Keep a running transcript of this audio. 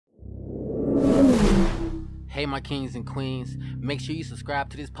Hey, my kings and queens, make sure you subscribe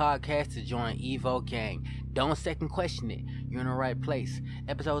to this podcast to join Evo Gang. Don't second question it. You're in the right place.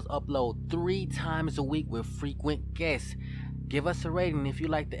 Episodes upload 3 times a week with frequent guests. Give us a rating if you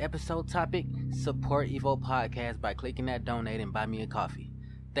like the episode topic. Support Evo Podcast by clicking that donate and buy me a coffee.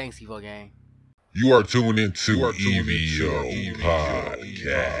 Thanks, Evo Gang. You are tuned into EVO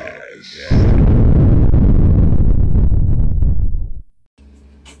Podcast.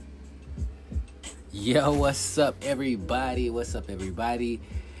 Yo, what's up, everybody?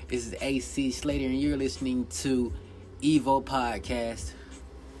 This is AC Slater, and you're listening to Evo Podcast.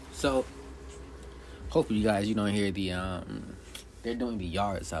 So, hopefully you guys, you don't hear the, they're doing the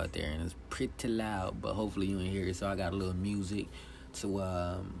yards out there, and it's pretty loud, but hopefully you don't hear it, so I got a little music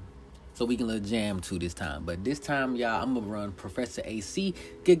to, so we can little jam to this time. But this time, y'all, I'm gonna run Professor AC.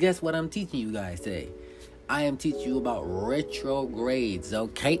 Guess what I'm teaching you guys today? I am teaching you about retrogrades,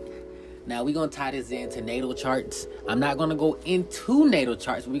 okay? Now, we're going to tie this into natal charts. I'm not going to go into natal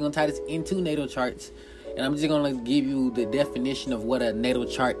charts. We're going to tie this into natal charts. And I'm just going to give you the definition of what a natal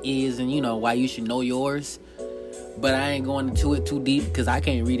chart is and, you know, why you should know yours. But I ain't going into it too deep because I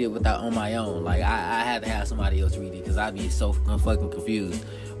can't read it on my own. Like, I had to have somebody else read it because I'd be so fucking confused.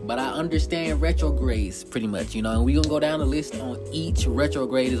 But I understand retrogrades pretty much, you know. And we're going to go down the list on each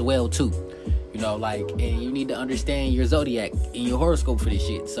retrograde as well, too. You know, like, and you need to understand your zodiac and your horoscope for this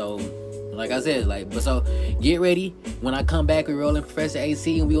shit. So, like I said, so get ready. When I come back, we're rolling Professor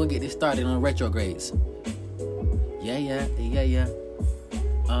AC, and we're going to get this started on retrogrades. Yeah.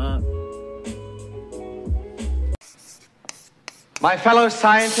 My fellow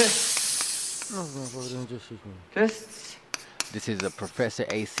scientists, This is a Professor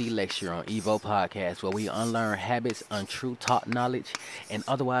AC lecture on Evo Podcast, where we unlearn habits, untrue taught knowledge, and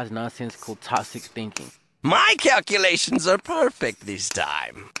otherwise nonsensical toxic thinking. My calculations are perfect this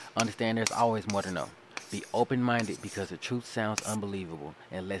time. Understand there's always more to know. Be open-minded because the truth sounds unbelievable.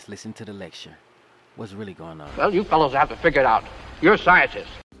 And let's listen to the lecture. What's really going on? well, you fellows have to figure it out. You're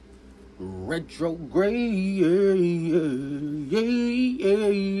scientists. Retrograde,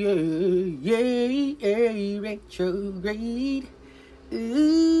 retrograde.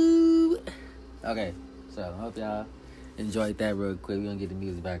 Ooh. Okay, so I hope y'all enjoyed that real quick. We're gonna get the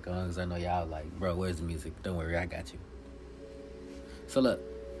music back on because I know y'all like, bro, where's the music? Don't worry, I got you. So look,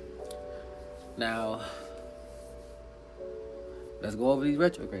 now let's go over these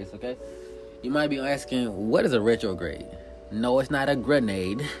retrogrades, okay? You might be asking, what is a retrograde? No, it's not a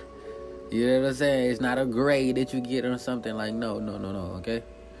grenade. You know what I'm saying? It's not a grade that you get or something like, no, okay?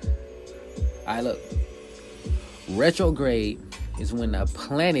 Alright, look. Retrograde is when a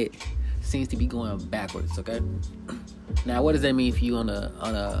planet seems to be going backwards, okay? Now, what does that mean for you on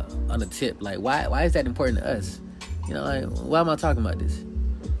a tip? Like, why is that important to us? You know, like, why am I talking about this?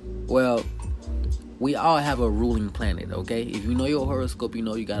 Well, we all have a ruling planet, okay? If you know your horoscope, you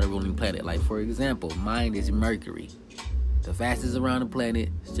know you got a ruling planet. Like, for example, mine is Mercury. The fastest around the planet,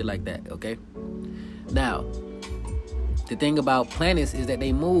 shit like that, okay? Now, the thing about planets is that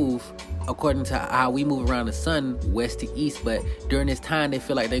they move according to how we move around the sun, west to east, but during this time, they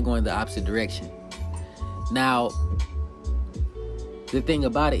feel like they're going the opposite direction. Now, the thing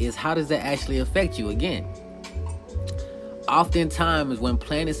about it is, how does that actually affect you? Again, oftentimes when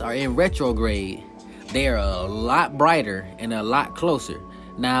planets are in retrograde, they are a lot brighter and a lot closer.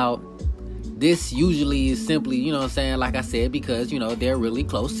 Now, this usually is simply, you know what I'm saying, like I said, because, you know, they're really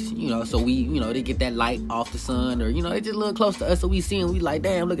close, you know, so we, you know, they get that light off the sun, or, you know, they just a little close to us, so we see them, we like,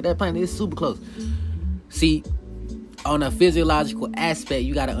 damn, look at that planet, it's super close. See, on a physiological aspect,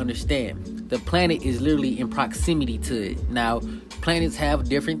 you got to understand, the planet is literally in proximity to it. Now, planets have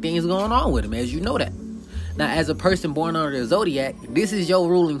different things going on with them, as you know that. Now, as a person born under the zodiac, this is your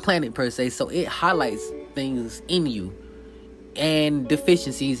ruling planet per se, so it highlights things in you and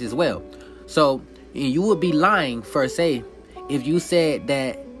deficiencies as well. So, you would be lying, per se, if you said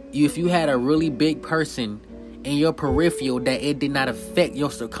that if you had a really big person in your peripheral, that it did not affect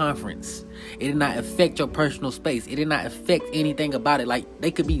your circumference. It did not affect your personal space. It did not affect anything about it. Like, they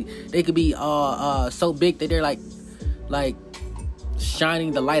could be so big that they're like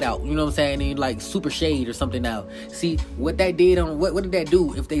shining the light out, you know what I'm saying, and like super shade or something. Now, see what that did on what did that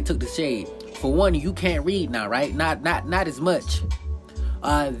do if they took the shade? For one, you can't read now, right? Not as much.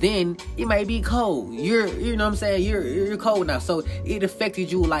 Then it might be cold. You know what I'm saying? You're cold now. So it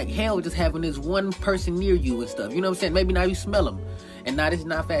affected you like hell just having this one person near you and stuff. You know what I'm saying? Maybe now you smell them. And now this is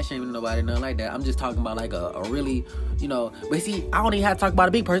not fat shaming nobody, nothing like that. I'm just talking about like a really, you know. But see, I don't even have to talk about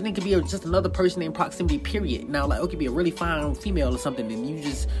a big person. It could be just another person in proximity, period. Now, like, it could be a really fine female or something, and you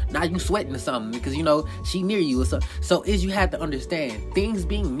just, now you sweating or something because, you know, she near you or something. So is you have to understand, things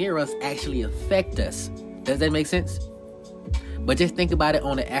being near us actually affect us. Does that make sense? But just think about it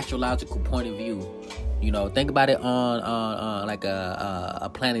on an astrological point of view. You know, think about it on like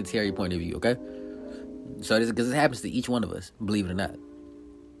a planetary point of view, okay? So this, because it happens to each one of us, believe it or not.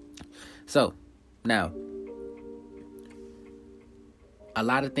 So, now, a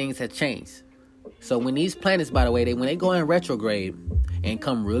lot of things have changed. So when these planets, by the way, when they go in retrograde and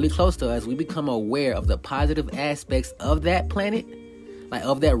come really close to us, we become aware of the positive aspects of that planet, like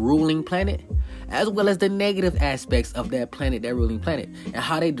of that ruling planet, as well as the negative aspects of that planet, that ruling planet, and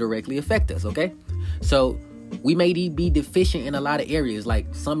how they directly affect us, okay? So we may be deficient in a lot of areas.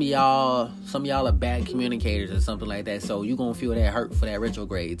 Like some of y'all are bad communicators or something like that. So you gonna feel that hurt for that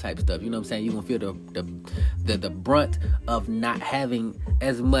retrograde type stuff. You know what I'm saying? You gonna feel the brunt of not having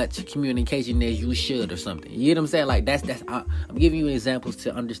as much communication as you should or something. You know what I'm saying? Like that's I'm giving you examples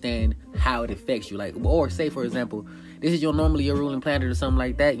to understand how it affects you. Like, or say for example, this is normally your ruling planet or something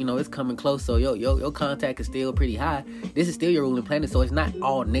like that. You know, it's coming close, so your contact is still pretty high. This is still your ruling planet, so it's not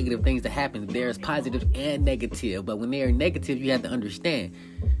all negative things that happen. There's positive and negative, but when they're negative, you have to understand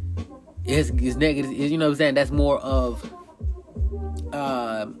it's negative. You know what I'm saying? That's more of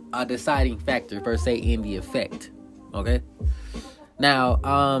a deciding factor per se in the effect. Okay.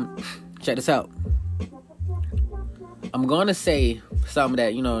 Now, check this out. I'm gonna say something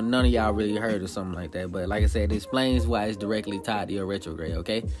that, you know, none of y'all really heard or something like that. But like I said, it explains why it's directly tied to your retrograde,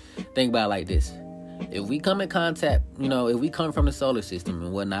 okay? Think about it like this. If we come in contact, you know, if we come from the solar system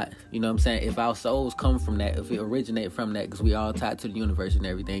and whatnot, you know what I'm saying? If our souls come from that, if we originate from that, because we all tied to the universe and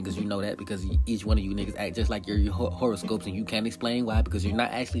everything, because you know that, because each one of you niggas act just like your horoscopes, and you can't explain why, because you're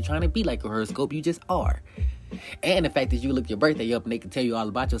not actually trying to be like a horoscope, you just are. And the fact that you look your birthday up and they can tell you all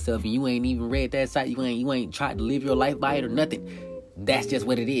about yourself and you ain't even read that site, you ain't tried to live your life by it or nothing. That's just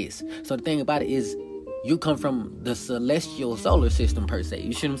what it is. So the thing about it is, you come from the celestial solar system per se.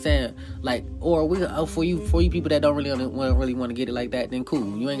 You see what I'm saying? Like, or for you people that don't really want to get it like that, then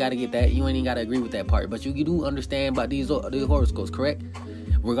cool. You ain't got to get that. You ain't even got to agree with that part. But you do understand about these horoscopes, correct?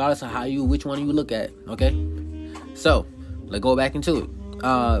 Regardless of which one you look at. Okay. So let's go back into it.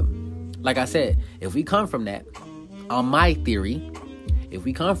 Like I said, if we come from that, on my theory, if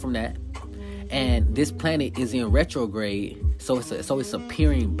we come from that, and this planet is in retrograde, so it's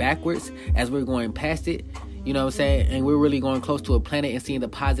appearing backwards as we're going past it, you know what I'm saying? And we're really going close to a planet and seeing the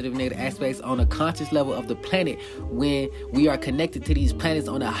positive and negative aspects on a conscious level of the planet, when we are connected to these planets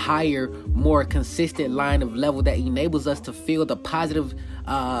on a higher, more consistent line of level that enables us to feel the positive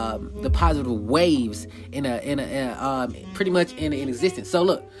waves in pretty much in existence. So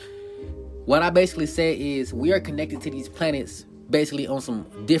look, what I basically said is we are connected to these planets basically on some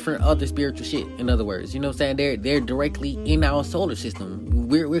different other spiritual shit. In other words, you know what I'm saying? They're directly in our solar system.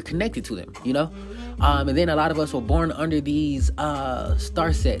 We're connected to them, you know? And then a lot of us were born under these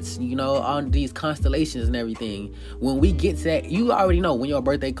star sets, you know, on these constellations and everything. When we get to that, you already know when your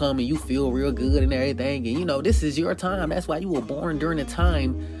birthday comes and you feel real good and everything. And, you know, this is your time. That's why you were born during the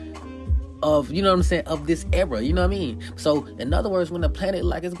time of, you know what I'm saying, of this era, you know what I mean? So, in other words, when the planet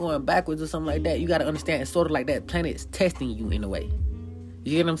like it's going backwards or something like that, you got to understand it's sort of like that planet is testing you in a way.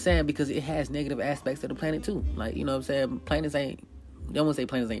 You get what I'm saying? Because it has negative aspects of the planet too. Like, you know what I'm saying? Planets ain't, I don't want to say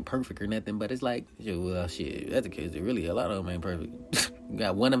planets ain't perfect or nothing, but it's like, well, shit, that's the case. Really, a lot of them ain't perfect. You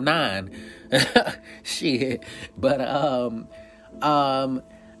got 1 of 9. Shit. But,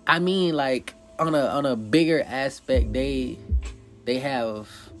 I mean, like, on a bigger aspect, they have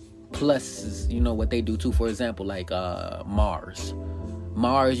pluses, you know, what they do too. For example, like Mars,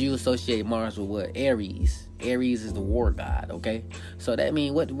 you associate Mars with what? Aries is the war god, okay? So that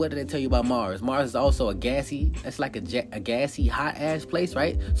means, what did they tell you about Mars? Mars is also a gassy, that's like a gassy hot ass place,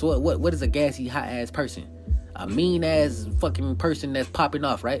 right? So what is a gassy hot ass person? A mean ass fucking person that's popping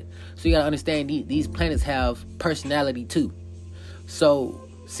off, right? So you gotta understand these planets have personality too. So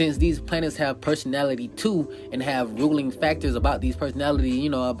since these planets have personality too and have ruling factors about these personality, you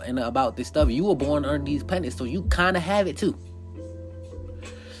know, and about this stuff, you were born under these planets, so you kind of have it too.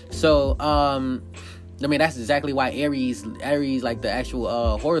 So, I mean, that's exactly why Aries, like the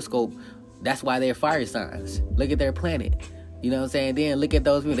actual horoscope, that's why they're fire signs. Look at their planet. You know what I'm saying? Then look at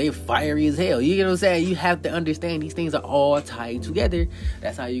those people, they're fiery as hell. You know what I'm saying? You have to understand these things are all tied together.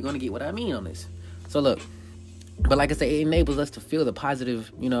 That's how you're going to get what I mean on this. So look. But like I said, it enables us to feel the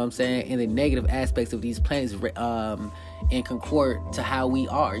positive, you know what I'm saying, and the negative aspects of these planets in concord to how we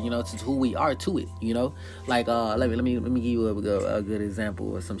are, you know, to who we are to it, you know. Like, let me give you a good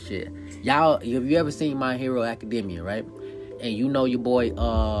example of some shit. Y'all, have you ever seen My Hero Academia, right? And you know your boy,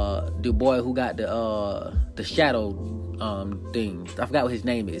 the boy who got the shadow thing. I forgot what his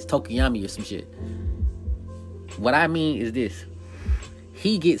name is, Tokiyami or some shit. What I mean is this.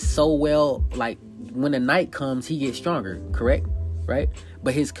 He gets so well, like, when the night comes, he gets stronger, correct? Right?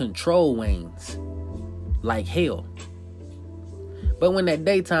 But his control wanes like hell. But when that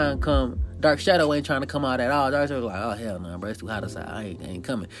daytime come, Dark Shadow ain't trying to come out at all. Dark Shadow's like, oh, hell no, bro, it's too hot outside. I ain't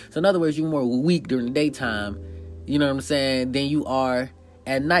coming. So in other words, you're more weak during the daytime, you know what I'm saying, than you are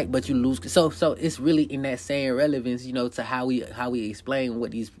at night, but you lose. So it's really in that same relevance, you know, to how we explain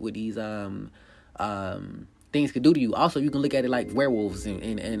what these things could do to you. Also, you can look at it like werewolves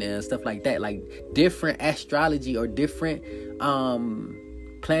and stuff like that. Like different astrology or different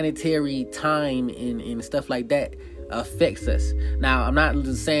planetary time and stuff like that affects us. Now, I'm not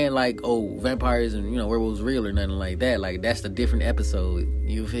just saying like, oh, vampires and, you know, werewolves real or nothing like that. Like, that's a different episode.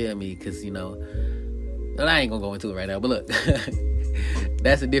 You feel me? Because, you know, and I ain't gonna go into it right now, but look.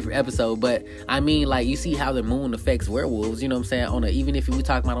 That's a different episode. But I mean, like, you see how the moon affects werewolves, you know what I'm saying? Even if we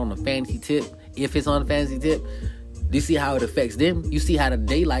talk about on a fantasy tip, if it's on a fantasy tip, do you see how it affects them? You see how the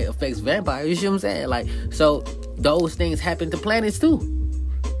daylight affects vampires, you see what I'm saying? Like, so those things happen to planets too,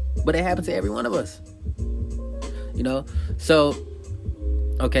 but they happen to every one of us, you know? So,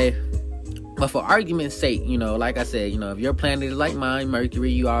 okay, but for argument's sake, you know, like I said, you know, if your planet is like mine,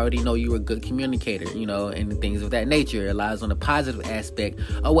 Mercury, you already know you're a good communicator, you know, and things of that nature. It lies on the positive aspect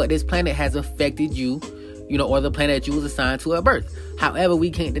of what this planet has affected you, you know, or the planet that you was assigned to at birth. However, we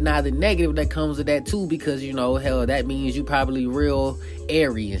can't deny the negative that comes with that too, because, you know, hell, that means you probably real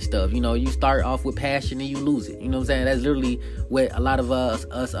airy and stuff. You know, you start off with passion and you lose it. You know what I'm saying? That's literally what a lot of us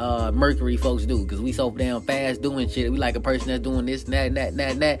Mercury folks do, because we so damn fast doing shit. We like a person that's doing this and that and that and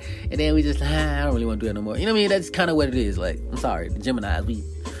that and that, and then we just, I don't really want to do that no more. You know what I mean? That's kind of what it is. Like, I'm sorry, the Geminis,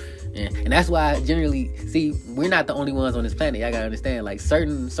 and that's why I generally see we're not the only ones on this planet. I gotta understand, like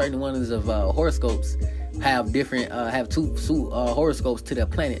certain ones of horoscopes have different have two horoscopes to the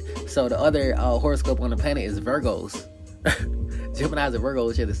planet. So the other horoscope on the planet is Virgos. Geminis and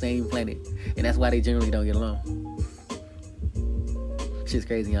Virgos share the same planet, and that's why they generally don't get along. Shit's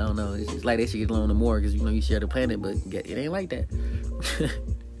crazy. I don't know. It's just like they should get along more, because, you know, you share the planet, but it ain't like that.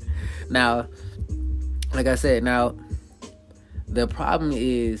 Now, like I said, now the problem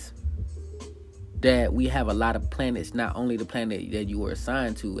is that we have a lot of planets. Not only the planet that you were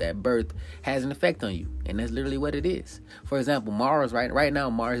assigned to at birth has an effect on you, and that's literally what it is. For example, Mars, right now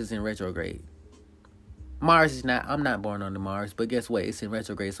Mars is in retrograde. Mars is not, I'm not born under Mars, but guess what? It's in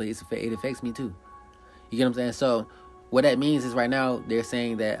retrograde, so it affects me too. You get what I'm saying? So what that means is right now they're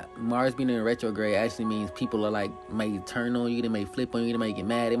saying that Mars being in retrograde actually means people are like, may turn on you, they may flip on you, they may get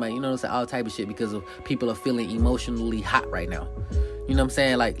mad, they might, you know what I'm saying, all type of shit, because of people are feeling emotionally hot right now. You know what I'm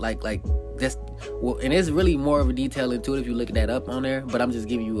saying? Like that's, well, and it's really more of a detail into it if you look that up on there, but I'm just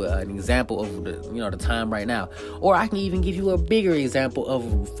giving you an example of the, you know, the time right now. Or I can even give you a bigger example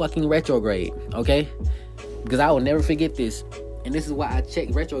of fucking retrograde, okay? Because I will never forget this, and this is why I check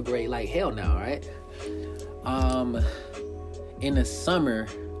retrograde like hell now, right? In the summer,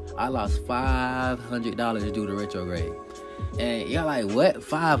 I lost $500 due to retrograde. And y'all like, what?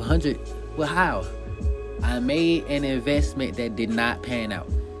 $500? Well, how? I made an investment that did not pan out.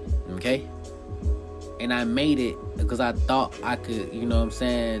 Okay? And I made it because I thought I could, you know what I'm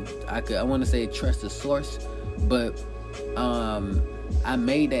saying? I want to say trust the source, but I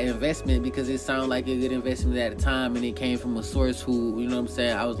made that investment because it sounded like a good investment at the time, and it came from a source who, you know what I'm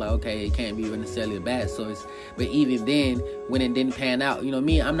saying, I was like, okay, it can't be necessarily a bad source. But even then, when it didn't pan out, you know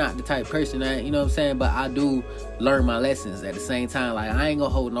me, I'm not the type of person that, you know what I'm saying, but I do learn my lessons at the same time. Like, I ain't gonna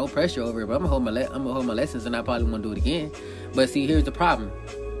hold no pressure over it, but I'm gonna hold my lessons, and I probably won't do it again. But see, here's the problem.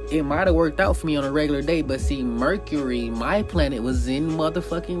 It might have worked out for me on a regular day, but see, Mercury, my planet, was in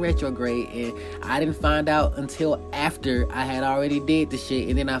motherfucking retrograde, and I didn't find out until after I had already did the shit,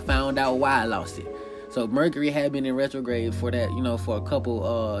 and then I found out why I lost it. So Mercury had been in retrograde for that, you know, for a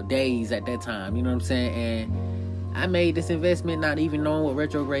couple days at that time, you know what I'm saying? And I made this investment not even knowing what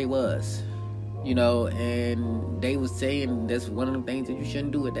retrograde was, you know, and they was saying that's one of the things that you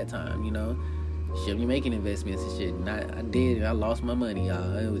shouldn't do at that time, you know. Should be making investments and shit. And I did, and I lost my money,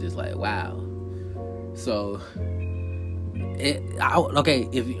 y'all. It was just like, wow. So, okay,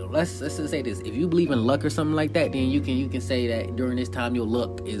 if you, let's just say this: if you believe in luck or something like that, then you can say that during this time your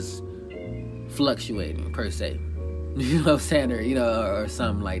luck is fluctuating per se. You know what I'm saying, or, you know, or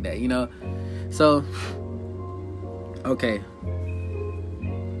something like that. You know, so okay.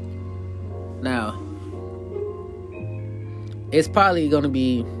 Now, it's probably gonna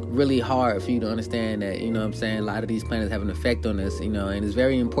be really hard for you to understand that, you know what I'm saying, a lot of these planets have an effect on us, you know, and it's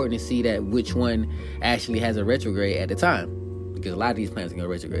very important to see that which one actually has a retrograde at the time, because a lot of these planets can go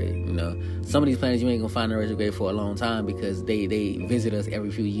retrograde, you know. Some of these planets you ain't gonna find a retrograde for a long time, because they visit us every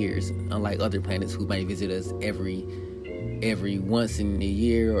few years, unlike other planets who might visit us every every once in a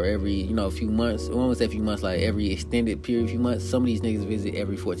year or every, you know, a few months. I won't say a few months, like every extended period, few months. Some of these niggas visit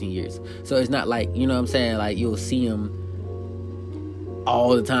every 14 years. So it's not like, you know what I'm saying, like you'll see them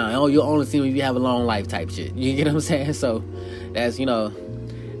all the time. Oh, you'll only see them if you have a long life type shit. You get what I'm saying? So that's, you know,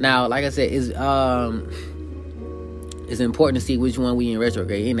 now, like I said, it's important to see which one we in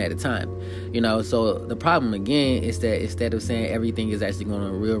retrograde in at a time. You know, so the problem again is that instead of saying everything is actually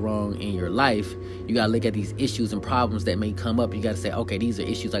going real wrong in your life, you got to look at these issues and problems that may come up. You got to say, okay, these are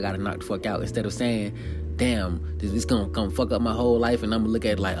issues I got to knock the fuck out. Instead of saying, damn, this is going to come fuck up my whole life, and I'm going to look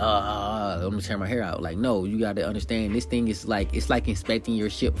at it like, I'm going to tear my hair out. Like, no, you got to understand this thing is like, it's like inspecting your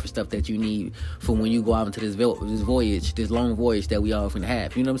ship for stuff that you need for when you go out into this voyage, this long voyage that we all often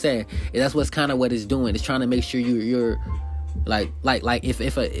have. You know what I'm saying? And that's what's kind of what it's doing. It's trying to make sure you're like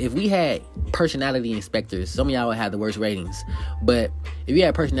if we had personality inspectors, some of y'all would have the worst ratings. But if you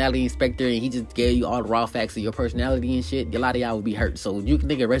had a personality inspector and he just gave you all the raw facts of your personality and shit, a lot of y'all would be hurt. So you can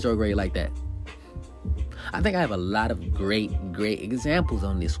think of retrograde like that. I think I have a lot of great examples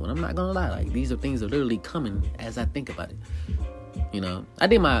on this one. I'm not gonna lie. Like, these are things that are literally coming as I think about it. You know, I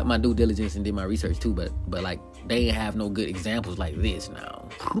did my due diligence and did my research too, but like, they ain't have no good examples like this now.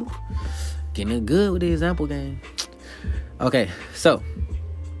 Getting good with the example game. Okay, so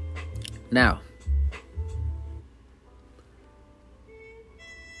now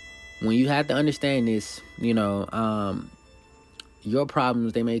when you have to understand this, you know, your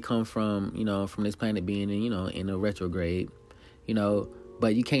problems, they may come from, you know, from this planet being in, you know, in a retrograde, you know,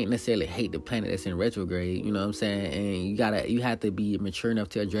 but you can't necessarily hate the planet that's in retrograde, you know what I'm saying? And you have to be mature enough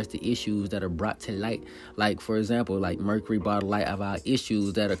to address the issues that are brought to light. Like, for example, like Mercury brought to light of our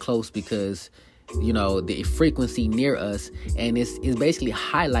issues that are close because, you know, the frequency near us, and it's basically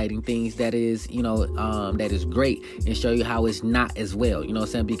highlighting things that is, you know, that is great, and show you how it's not as well, you know what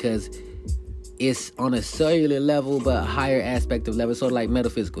I'm saying? Because it's on a cellular level, but a higher aspect of level, sort of like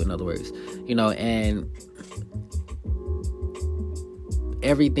metaphysical, in other words, you know, and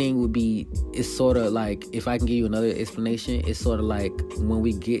everything would be, it's sort of like, if I can give you another explanation, it's sort of like when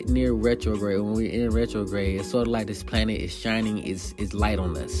we get near retrograde, when we're in retrograde, it's sort of like this planet is shining its light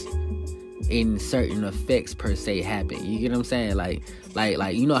on us. In certain effects per se happen. You get what I'm saying? Like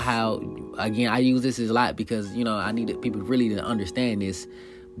you know how, again, I use this a lot because, you know, I need people really to understand this,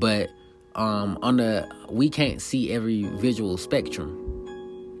 but we can't see every visual spectrum.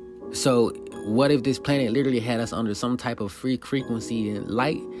 So what if this planet literally had us under some type of frequency and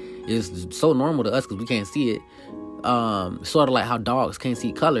light? Is so normal to us because we can't see it. Sort of like how dogs can't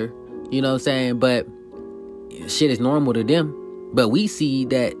see color, you know what I'm saying? But shit is normal to them. But we see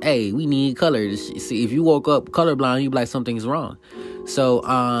that, hey, we need color. See, if you woke up colorblind, you'd be like, something's wrong. So,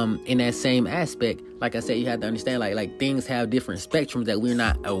 in that same aspect, like I said, you have to understand, like things have different spectrums that we're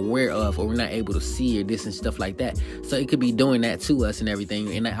not aware of, or we're not able to see, or this and stuff like that. So it could be doing that to us and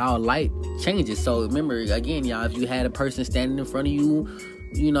everything, and our light changes. So remember, again, y'all, if you had a person standing in front of you,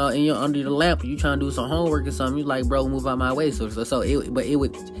 you know, and you're under the lamp, you trying to do some homework or something, you like, bro, move out my way. So it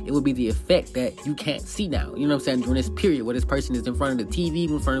would be the effect that you can't see now. You know what I'm saying? During this period where this person is in front of the TV,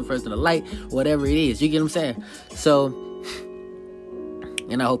 in front of the light, whatever it is. You get what I'm saying? So,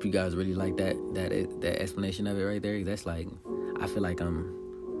 and I hope you guys really like that explanation of it right there. That's like, I feel like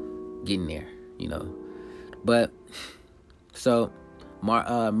I'm getting there, you know. But so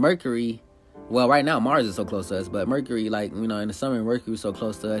Mercury. Well, right now, Mars is so close to us, but Mercury, like, you know, in the summer, Mercury was so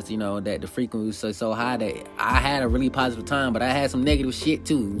close to us, you know, that the frequency was so high that I had a really positive time, but I had some negative shit,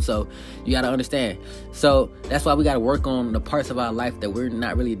 too. So, you got to understand. So, that's why we got to work on the parts of our life that we're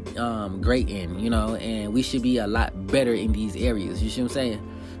not really great in, you know, and we should be a lot better in these areas. You see what I'm saying?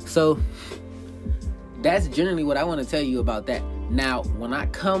 So, that's generally what I want to tell you about that. Now, when I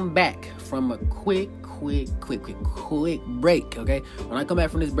come back from a quick break, okay? When I come back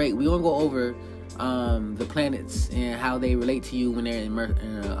from this break, we're gonna go over the planets and how they relate to you when they're in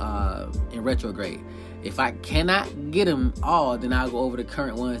retrograde. If I cannot get them all, then I'll go over the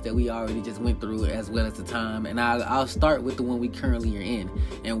current ones that we already just went through, as well as the time, and I'll start with the one we currently are in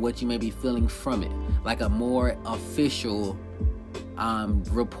and what you may be feeling from it, like a more official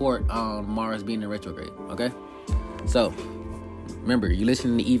report on Mars being in retrograde. Okay, so remember, you're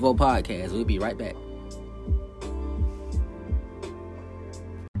listening to Evo Podcast. We'll be right back.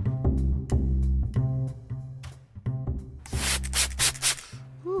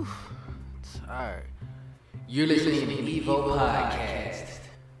 Tired. You're listening to Evo Podcast.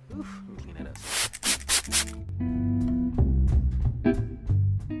 Oof, let me clean that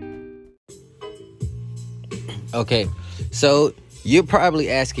up. Okay, so you're probably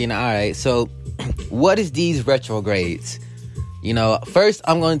asking, all right, so what is these retrogrades? You know, first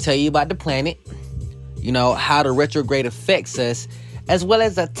I'm going to tell you about the planet. you know, how the retrograde affects us, as well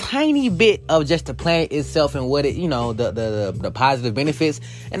as a tiny bit of just the planet itself and what it, you know, the positive benefits.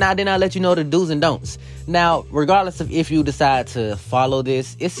 And then I'll let you know the do's and don'ts. Now, regardless of if you decide to follow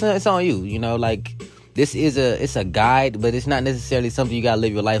this, it's on you. You know, like, it's a guide, but it's not necessarily something you gotta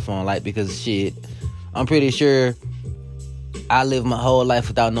live your life on. Like, because shit, I'm pretty sure I lived my whole life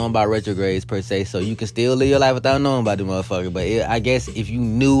without knowing about retrogrades per se. So you can still live your life without knowing about the motherfucker. But I guess if you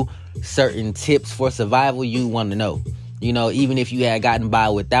knew certain tips for survival, you want to know. You know, even if you had gotten by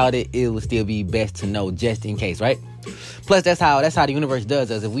without it, it would still be best to know just in case, right? Plus, that's how the universe does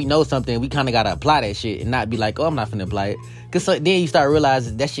us. If we know something, we kind of got to apply that shit and not be like, oh, I'm not finna apply it. Because then you start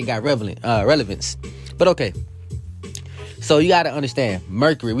realizing that shit got relevance. But okay. So you got to understand,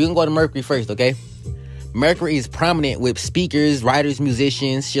 Mercury. We're going to go to Mercury first, okay? Mercury is prominent with speakers, writers,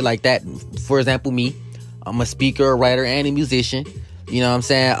 musicians, shit like that. For example, me. I'm a speaker, a writer, and a musician. You know what I'm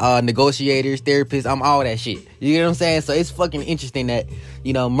saying? Negotiators, therapists, I'm all that shit. You know what I'm saying? So it's fucking interesting that,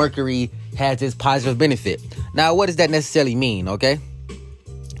 you know, Mercury has this positive benefit. Now, what does that necessarily mean, okay?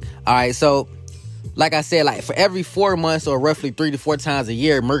 All right, so, like I said, like, for every 4 months or roughly 3 to 4 times a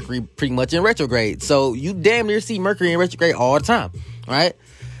year, Mercury pretty much in retrograde. So you damn near see Mercury in retrograde all the time, all right?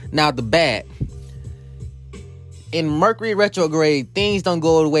 Now, the bad. In Mercury retrograde, things don't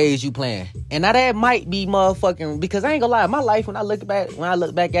go the way as you plan. And now that might be motherfucking, because I ain't gonna lie, my life, when I look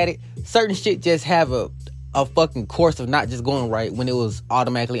back at it, certain shit just have a fucking course of not just going right when it was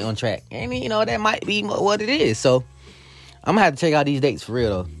automatically on track. And, you know, that might be what it is. So I'm gonna have to check out these dates for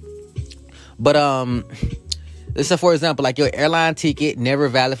real, though. But, so for example, like your airline ticket, never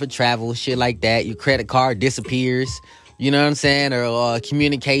valid for travel, shit like that. Your credit card disappears. You know what I'm saying? Or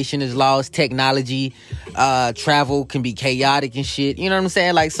communication is lost, technology, travel can be chaotic and shit. You know what I'm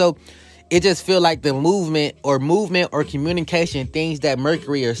saying? Like, so it just feel like the movement or communication, things that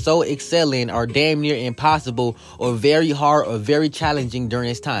Mercury are so excelling are damn near impossible or very hard or very challenging during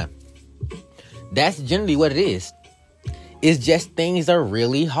this time. That's generally what it is. It's just things are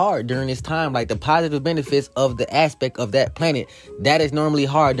really hard during this time. Like the positive benefits of the aspect of that planet, that is normally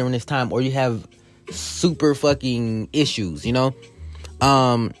hard during this time, or you have super fucking issues, you know?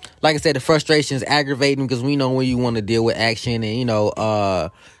 Like I said, the frustration is aggravating because we know when you want to deal with action and, you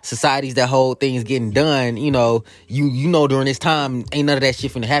know, societies that hold things getting done, you know, you know during this time ain't none of that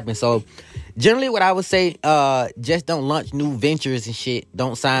shit finna happen. So generally what I would say, just don't launch new ventures and shit.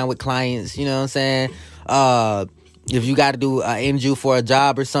 Don't sign with clients, you know what I'm saying? If you got to do an interview for a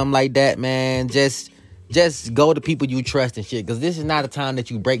job or something like that, man, just go to people you trust and shit. Because this is not a time that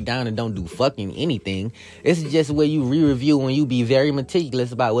you break down and don't do fucking anything. This is just where you re-review and you be very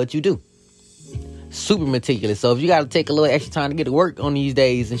meticulous about what you do. Super meticulous. So if you got to take a little extra time to get to work on these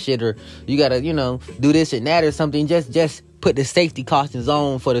days and shit, or you got to, you know, do this and that or something, just put the safety cautions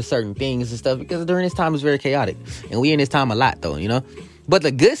on for the certain things and stuff. Because during this time it's very chaotic. And we in this time a lot though, you know. But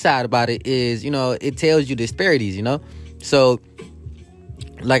the good side about it is, you know, it tells you disparities, you know. So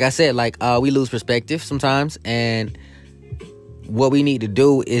like I said, like, we lose perspective sometimes, and what we need to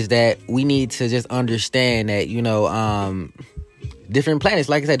do is that we need to just understand that, you know, different planets,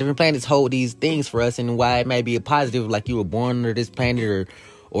 like I said, different planets hold these things for us, and why it may be a positive, like you were born under this planet,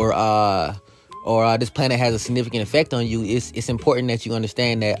 or this planet has a significant effect on you. It's important that you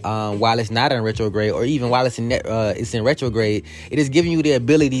understand that while it's not in retrograde, or even while it's in retrograde, it is giving you the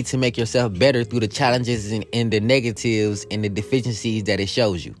ability to make yourself better through the challenges and the negatives and the deficiencies that it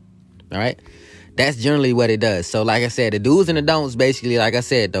shows you. All right, that's generally what it does. So, like I said, the do's and the don'ts, basically, like I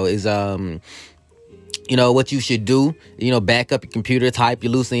said though, is you know what you should do. You know, back up your computer, type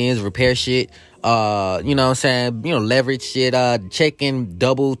your loose ends, repair shit. You know what I'm saying? You know, leverage shit, check and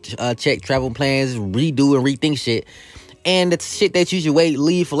double check travel plans, redo and rethink shit. And the shit that you should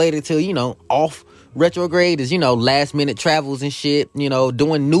leave for later till, you know, off retrograde is, you know, last minute travels and shit, you know,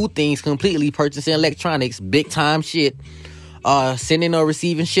 doing new things completely, purchasing electronics, big time shit, sending or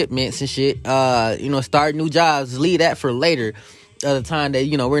receiving shipments and shit, you know, start new jobs, leave that for later, the time that,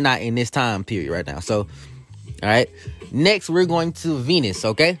 you know, we're not in this time period right now. So, all right. Next, we're going to Venus,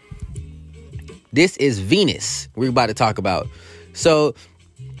 okay? This is Venus we're about to talk about. So,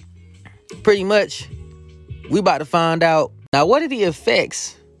 pretty much, we about to find out. Now, what are the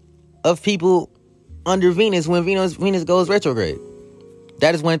effects of people under Venus when Venus goes retrograde?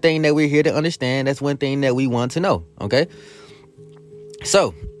 That is one thing that we're here to understand. That's one thing that we want to know, okay?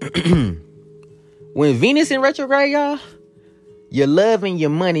 So, when Venus in retrograde, y'all, your love and your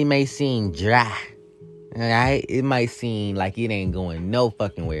money may seem dry, all right? It might seem like it ain't going no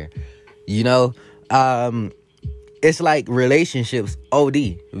fucking where. You know, it's like relationships,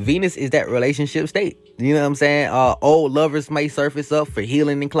 OD. Venus is that relationship state. You know what I'm saying? Old lovers may surface up for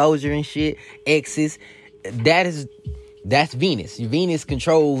healing and closure and shit. Exes. That's Venus. Venus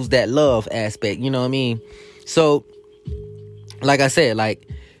controls that love aspect. You know what I mean? So, like I said, like,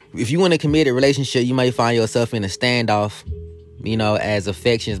 if you in a committed relationship, you might find yourself in a standoff, you know, as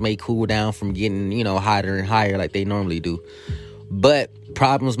affections may cool down from getting, you know, hotter and higher like they normally do. But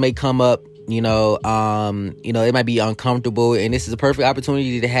problems may come up, you know, it might be uncomfortable, and this is a perfect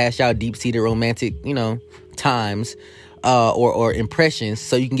opportunity to hash out deep-seated romantic, you know, times, or impressions,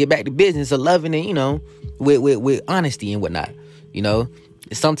 so you can get back to business of loving it, you know, with honesty and whatnot. You know,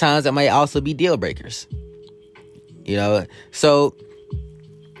 sometimes that might also be deal breakers. You know, so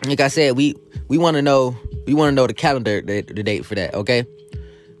like I said, we want to know the calendar, the date for that. Okay,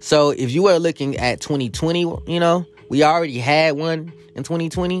 so if you are looking at 2020, you know, we already had one in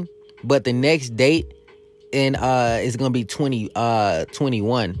 2020, but the next date is gonna be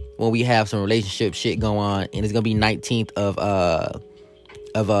 2021 when we have some relationship shit go on, and it's gonna be 19th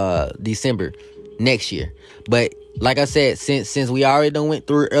of December next year. But like I said, since we already done went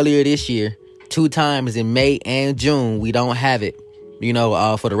through earlier this year, 2 times in May and June, we don't have it, you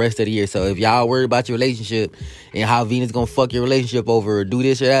know, for the rest of the year. So if y'all worried about your relationship and how Venus gonna fuck your relationship over or do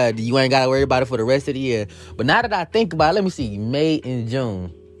this or that, you ain't gotta worry about it for the rest of the year. But now that I think about it, let me see, May and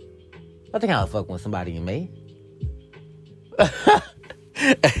June. I think I'll fuck with somebody in May.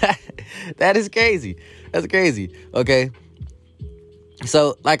 That is crazy. That's crazy. Okay.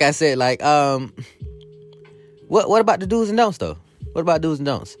 So, like I said, like, what about the do's and don'ts, though? What about do's and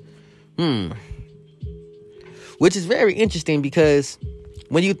don'ts? Which is very interesting, because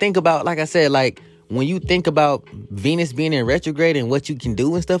when you think about, like I said, like, when you think about Venus being in retrograde and what you can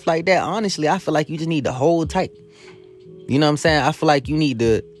do and stuff like that, honestly, I feel like you just need to hold tight. You know what I'm saying? I feel like you need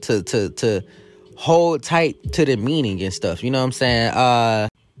to hold tight to the meaning and stuff. You know what I'm saying?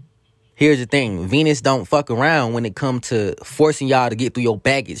 Here's the thing. Venus don't fuck around when it comes to forcing y'all to get through your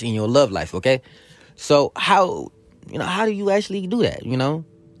baggage in your love life, okay? So how do you actually do that, you know?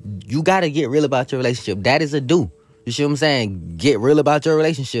 You got to get real about your relationship. That is a do. You see what I'm saying? Get real about your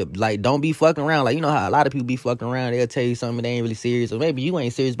relationship. Like, don't be fucking around. Like, you know how a lot of people be fucking around. They'll tell you something, they ain't really serious. Or maybe you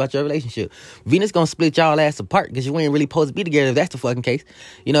ain't serious about your relationship. Venus gonna split y'all ass apart because you ain't really supposed to be together if that's the fucking case.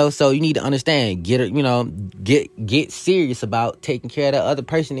 You know, so you need to understand. Get serious about taking care of the other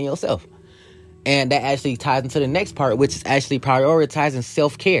person and yourself. And that actually ties into the next part, which is actually prioritizing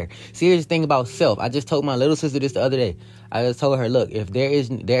self-care. See, here's the thing about self. I just told my little sister this the other day. I just told her, look, if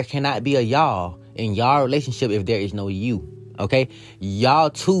there cannot be a y'all in y'all relationship if there is no you, okay? Y'all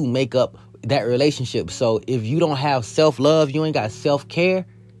two make up that relationship. So if you don't have self-love, you ain't got self-care,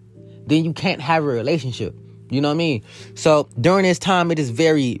 then you can't have a relationship. You know what I mean? So during this time, it is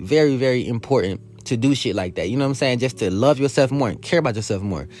very, very, very important to do shit like that. You know what I'm saying? Just to love yourself more and care about yourself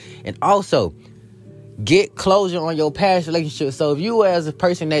more. And also, get closure on your past relationship. So if you as a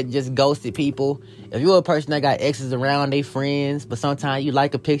person that just ghosted people, if you're a person that got exes around, they friends, but sometimes you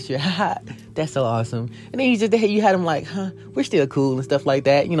like a picture, that's so awesome. And then you had them like, we're still cool and stuff like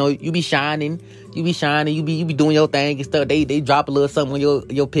that. You know, you be shining, you be doing your thing and stuff. They drop a little something on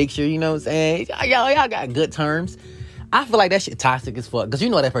your picture, you know what I'm saying? Y'all got good terms. I feel like that shit toxic as fuck, because you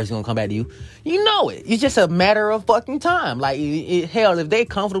know that person gonna come back to you. You know it. It's just a matter of fucking time. Like, hell, if they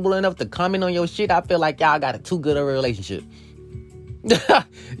comfortable enough to comment on your shit, I feel like y'all got too good of a relationship.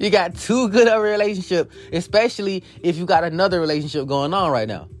 You got too good of a relationship, especially if you got another relationship going on right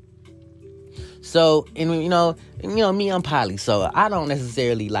now. So, and you know, me, I'm poly, so I don't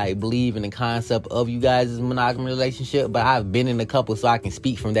necessarily like believe in the concept of you guys' monogamous relationship, but I've been in a couple, so I can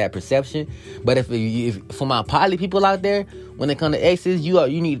speak from that perception. But if for my poly people out there, when it comes to exes,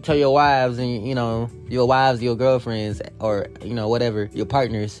 you need to tell your wives and your girlfriends, or whatever, your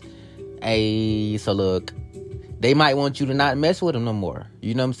partners, hey, so look, they might want you to not mess with them no more.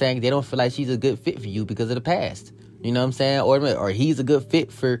 You know what I'm saying? They don't feel like she's a good fit for you because of the past. You know what I'm saying? Or he's a good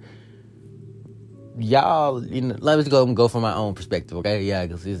fit for y'all. Let me go from my own perspective, okay? Yeah,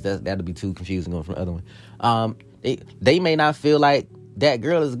 because that'll be too confusing going from the other one. They may not feel like that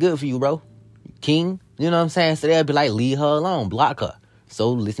girl is good for you, bro. King, you know what I'm saying? So they'll be like, leave her alone, block her.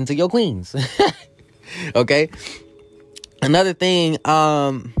 So listen to your queens. Okay? Another thing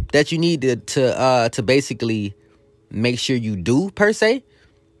that you need to basically make sure you do, per se.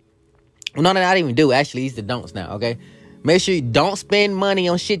 Well, no, not even do. Actually, it's the don'ts now, okay? Make sure you don't spend money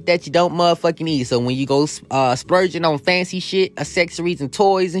on shit that you don't motherfucking need. So when you go splurging on fancy shit, accessories and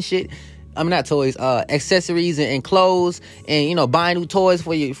toys and shit, not toys, accessories and clothes, and buying new toys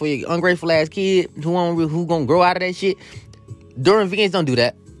for your ungrateful ass kid who gonna grow out of that shit. During Venus, don't do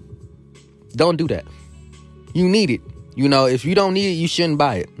that. Don't do that. You need it. If you don't need it, you shouldn't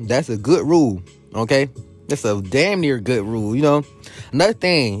buy it. That's a good rule. Okay? That's a damn near good rule, you know? Another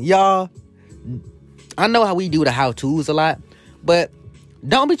thing, y'all, I know how we do the how-tos a lot, but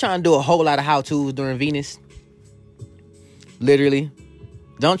don't be trying to do a whole lot of how-tos during Venus. Literally.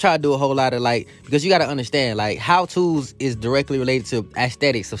 Don't try to do a whole lot of, like, because you got to understand, like, how-tos is directly related to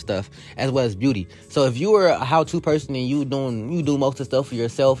aesthetics of stuff as well as beauty. So if you were a how-to person and you do most of the stuff for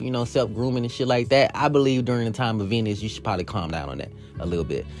yourself, you know, self-grooming and shit like that, I believe during the time of Venus, you should probably calm down on that a little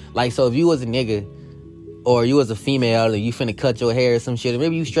bit. Like, so if you was a nigga or you was a female and you finna cut your hair or some shit, or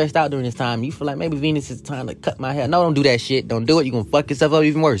maybe you stressed out during this time, you feel like maybe Venus is time to cut my hair. No, don't do that shit. Don't do it. You're gonna fuck yourself up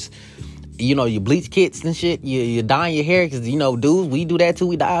even worse. You know, you bleach kits and shit, you dyeing your hair, because, you know, dudes, we do that too.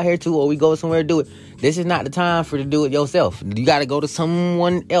 We dye our hair too, or we go somewhere to do it. This is not the time for to do it yourself. You got to go to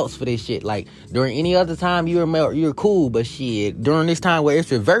someone else for this shit. Like, during any other time, you're cool, but shit, during this time where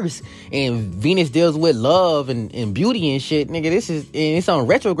it's reversed and Venus deals with love and beauty and shit, nigga, it's on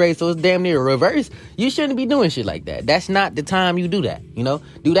retrograde, so it's damn near reverse. You shouldn't be doing shit like that. That's not the time you do that, you know?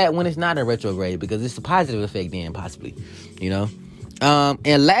 Do that when it's not a retrograde, because it's a positive effect then, possibly, you know?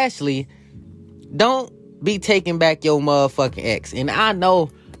 And lastly, don't be taking back your motherfucking ex. And I know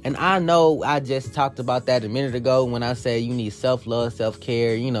I just talked about that a minute ago when I said you need self-love,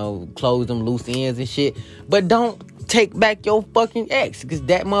 self-care, you know, close them loose ends and shit. But don't take back your fucking ex, because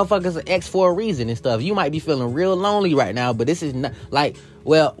that motherfucker's an ex for a reason and stuff. You might be feeling real lonely right now, but this is not, like,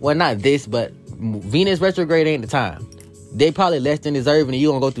 well, not this, but Venus retrograde ain't the time. They probably less than deserving, and you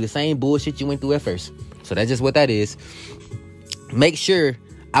gonna go through the same bullshit you went through at first. So that's just what that is. Make sure,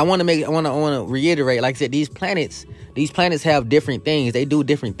 I want to reiterate, like I said, these planets have different things. They do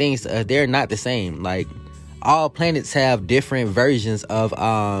different things. They're not the same. Like, all planets have different versions of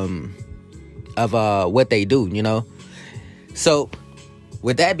what they do, you know? So,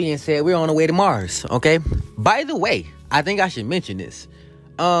 with that being said, we're on the way to Mars, okay? By the way, I think I should mention this.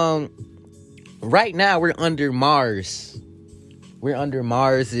 Right now, we're under Mars. We're under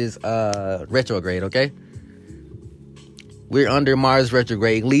Mars's retrograde, okay? We're under Mars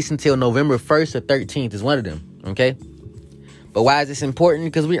retrograde, at least until November 1st or 13th is one of them, okay? But why is this important?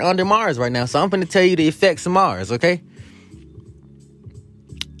 Because we're under Mars right now. So I'm going to tell you the effects of Mars, okay?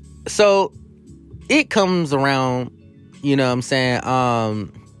 So it comes around, you know what I'm saying,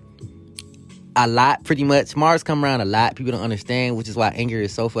 a lot, pretty much. Mars come around a lot. People don't understand, which is why anger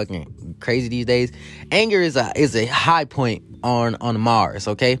is so fucking crazy these days. Anger is a high point on Mars,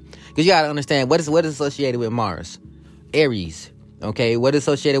 okay? Because you got to understand, what is associated with Mars? Aries, okay? What is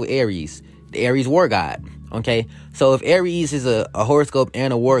associated with Aries? The Aries war god, okay? So if Aries is a horoscope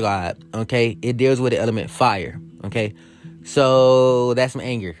and a war god, okay, it deals with the element fire, okay? So that's some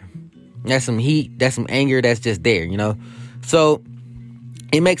anger. That's some heat. That's some anger that's just there, you know? So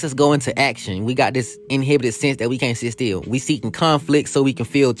it makes us go into action. We got this inhibited sense that we can't sit still. We seeking conflict so we can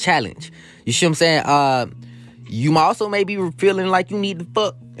feel challenge. You see what I'm saying? You also may be feeling like you need to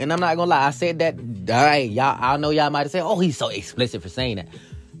fuck. And I'm not gonna lie, I said that. All right, y'all, I know y'all might have said, oh, he's so explicit for saying that.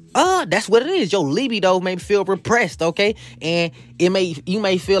 That's what it is. Your libido may feel repressed, okay? And you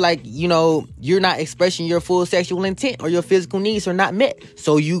may feel like, you know, you're not expressing your full sexual intent or your physical needs are not met.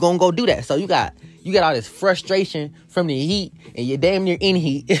 So you gonna go do that. So you got all this frustration from the heat, and you're damn near in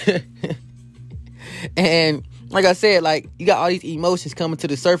heat. And like I said, like, you got all these emotions coming to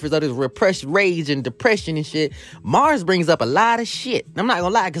the surface of this repressed rage and depression and shit. Mars brings up a lot of shit. I'm not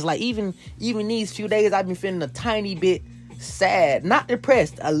gonna lie, because like even these few days I've been feeling a tiny bit sad, not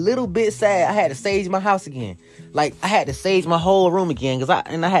depressed, a little bit sad. I had to sage my house again. Like, I had to sage my whole room again,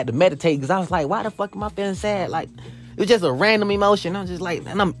 I had to meditate, because I was like, why the fuck am I feeling sad? Like, it was just a random emotion. I'm just like,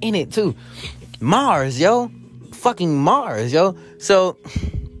 and I'm in it too. Mars, yo. Fucking Mars, yo. So,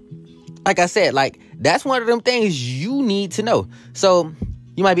 like I said, like, that's one of them things you need to know. So,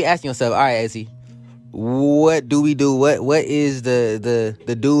 you might be asking yourself, all right, Ezzy, what do we do? What is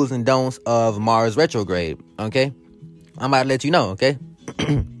the do's and don'ts of Mars retrograde? Okay? I'm about to let you know, okay?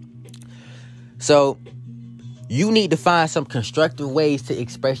 So, you need to find some constructive ways to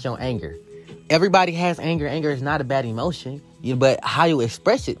express your anger. Everybody has anger. Anger is not a bad emotion, but how you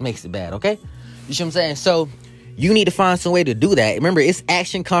express it makes it bad, okay? You see what I'm saying? So, you need to find some way to do that. Remember, it's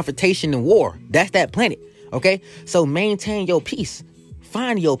action, confrontation, and war. That's that planet, okay? So, maintain your peace.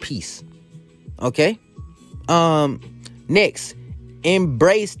 Find your peace, okay? Next,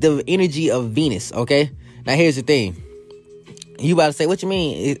 embrace the energy of Venus, okay? Now, here's the thing. You about to say, what you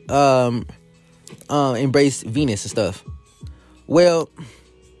mean, embrace Venus and stuff? Well,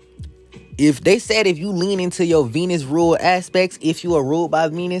 if they said if you lean into your Venus rule aspects, if you are ruled by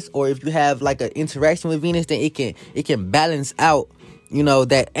Venus, or if you have like an interaction with Venus, then it can balance out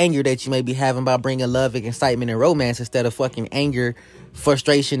that anger that you may be having by bringing love and excitement and romance instead of fucking anger,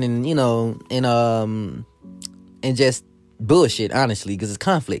 frustration, and and just bullshit, honestly, because it's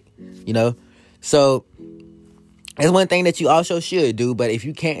conflict, So that's one thing that you also should do. But if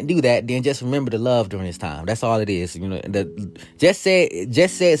you can't do that, then just remember to love during this time. That's all it is. Just say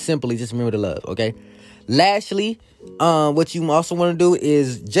it simply. Just remember to love. Okay. Lastly, what you also want to do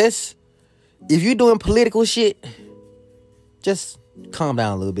is just, if you're doing political shit, just calm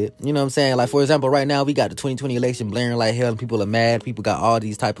down a little bit. You know what I'm saying? Like, for example, right now we got the 2020 election blaring like hell, and people are mad. People got all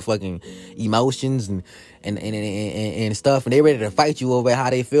these type of fucking emotions and stuff, and they ready to fight you over how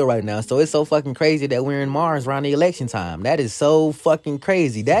they feel right now. So it's so fucking crazy that we're in Mars around the election time. That is so fucking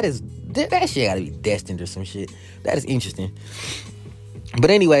crazy. That shit gotta be destined or some shit. That is interesting.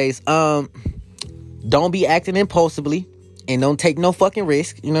 But anyways, don't be acting impulsively. And don't take no fucking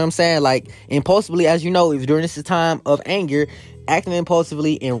risk. You know what I'm saying? Like, impulsively, as you know, if during this time of anger, acting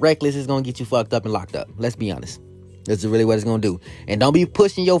impulsively and reckless is going to get you fucked up and locked up. Let's be honest. That's really what it's going to do. And don't be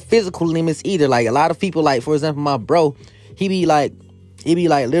pushing your physical limits either. Like, a lot of people, like, for example, my bro, he be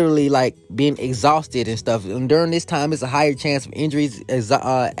literally like being exhausted and stuff. And during this time, it's a higher chance of injuries,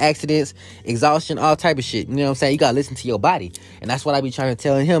 accidents, exhaustion, all type of shit. You know what I'm saying? You gotta listen to your body. And that's what I be trying to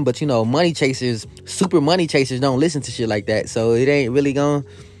tell him. But money chasers, super money chasers don't listen to shit like that. So it ain't really gonna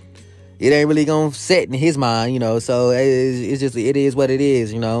set in his mind, So it is what it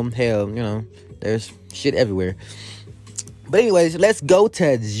is, Hell, there's shit everywhere. But anyways, let's go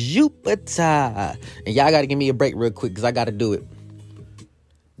to Jupiter. And y'all gotta give me a break real quick, because I gotta do it.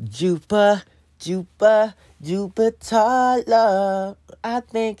 Jupiter, love. I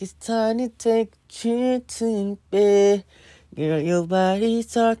think it's time to take a trip to bed. Girl, your body's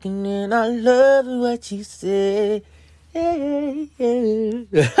talking and I love what you say. Hey,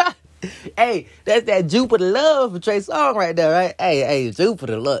 that's that Jupiter love for Trey Songz right there, right? Hey,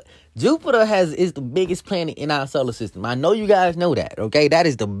 Jupiter, look. Jupiter is the biggest planet in our solar system. I know you guys know that, okay? That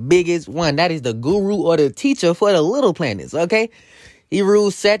is the biggest one. That is the guru or the teacher for the little planets, okay? He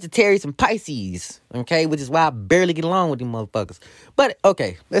rules Sagittarius and Pisces, okay? Which is why I barely get along with these motherfuckers. But,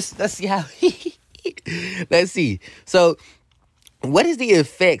 okay, let's see how... Let's see. So, what is the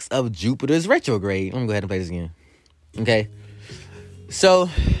effects of Jupiter's retrograde? I'm going to go ahead and play this again. Okay? So,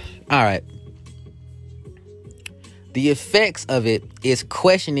 all right. The effects of it is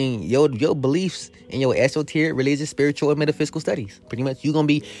questioning your beliefs in your esoteric, religious, spiritual, and metaphysical studies. Pretty much, you're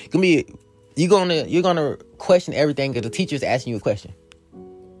gonna question everything because the teacher's asking you a question.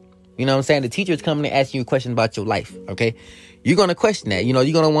 You know what I'm saying? The teacher's coming and asking you a question about your life. Okay, you're gonna question that. You're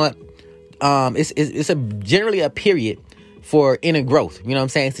gonna want. It's generally a period for inner growth. You know what I'm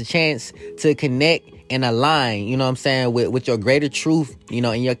saying? It's a chance to connect and align. You know what I'm saying, with your greater truth. In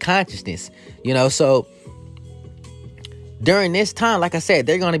your consciousness. So. During this time, like I said,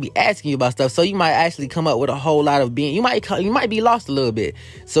 they're going to be asking you about stuff. So you might actually come up with a whole lot of being. You might be lost a little bit.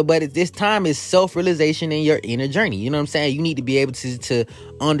 So, but at this time is self-realization in your inner journey. You know what I'm saying? You need to be able to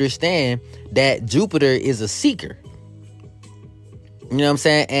understand that Jupiter is a seeker. You know what I'm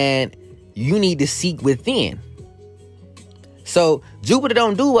saying? And you need to seek within. So Jupiter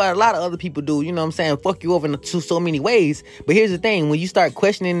don't do what a lot of other people do. You know what I'm saying? Fuck you over in so many ways. But here's the thing. When you start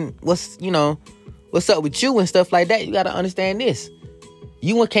questioning what's up with you and stuff like that, you got to understand this.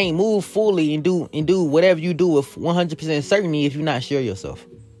 You can't move fully and do whatever you do with 100% certainty if you're not sure yourself.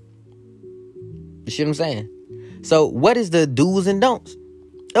 You see what I'm saying? So what is the do's and don'ts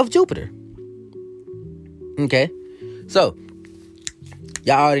of Jupiter? Okay. So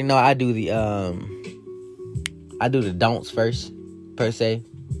y'all already know I do the don'ts first, per se.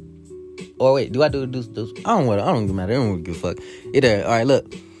 Or wait, do I do the do's? I don't matter. I don't give a fuck. All right,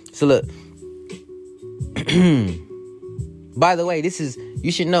 look. So look. By the way,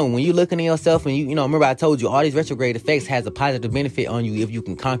 you should know when you're looking at yourself and you remember I told you all these retrograde effects has a positive benefit on you if you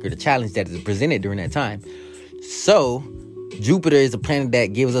can conquer the challenge that is presented during that time. So Jupiter is a planet that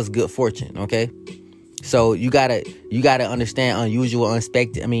gives us good fortune, okay? So you gotta understand unusual,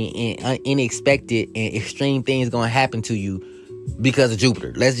 unexpected, unexpected and extreme things gonna happen to you because of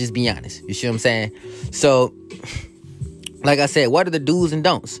Jupiter. Let's just be honest. You see what I'm saying? So, like I said, what are the do's and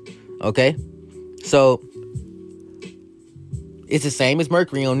don'ts? Okay? So, it's the same as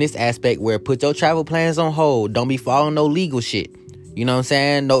Mercury on this aspect where put your travel plans on hold. Don't be following no legal shit. You know what I'm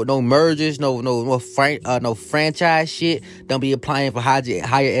saying? No mergers, no franchise shit. Don't be applying for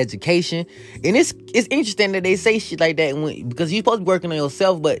higher education. And it's interesting that they say shit like that because you're supposed to be working on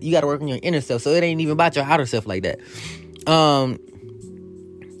yourself, but you got to work on your inner self. So it ain't even about your outer self like that.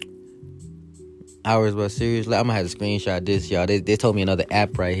 Hours, but seriously, I'm gonna have to screenshot this, y'all. They told me another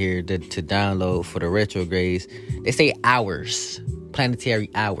app right here to download for the retrogrades. They say hours. planetary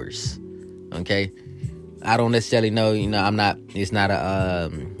hours. Okay, I don't necessarily know. It's not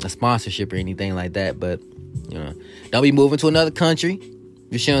a sponsorship or anything like that. But don't be moving to another country.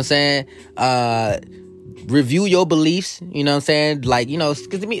 You see what I'm saying? Review your beliefs. You know what I'm saying? Like,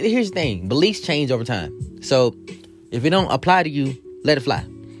 because here's the thing: beliefs change over time. So if it don't apply to you, let it fly.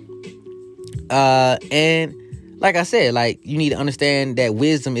 And like I said, like, you need to understand that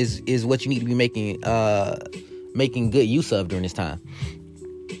wisdom is what you need to be making good use of during this time.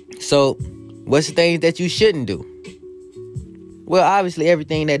 So, what's the things that you shouldn't do? Well, obviously,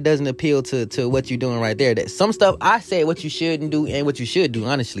 everything that doesn't appeal to what you're doing right there. That some stuff I said what you shouldn't do and what you should do,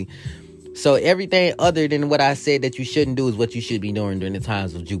 honestly. So everything other than what I said that you shouldn't do is what you should be doing during the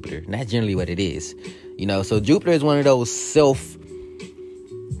times of Jupiter. And that's generally what it is. So Jupiter is one of those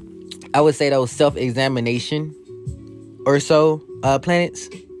self-examination or so planets.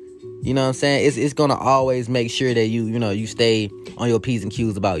 You know what I'm saying? It's gonna always make sure that you stay on your P's and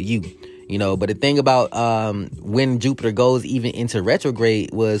Q's about you. But the thing about when Jupiter goes even into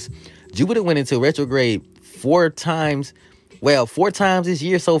retrograde was Jupiter went into retrograde 4 times this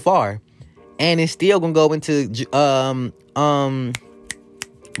year so far, and it's still gonna go into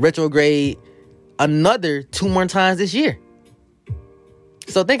retrograde another 2 more times this year.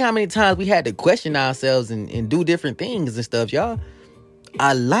 So think how many times we had to question ourselves and do different things and stuff, y'all.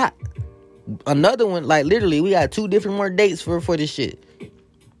 A lot. Another one, like literally, we got 2 different more dates for this shit.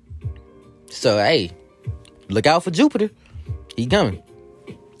 So, hey, look out for Jupiter. He coming.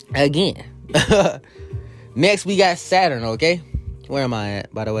 Again. Next, we got Saturn, okay? Where am I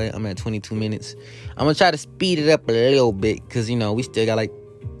at, by the way? I'm at 22 minutes. I'm going to try to speed it up a little bit because, we still got like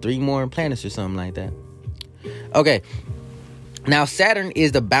 3 more planets or something like that. Okay. Now, Saturn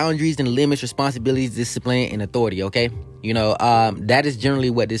is the boundaries and limits, responsibilities, discipline, and authority, okay? That is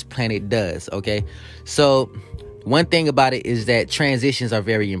generally what this planet does, okay? So, one thing about it is that transitions are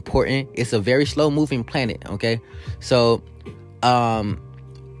very important. It's a very slow-moving planet, okay? So,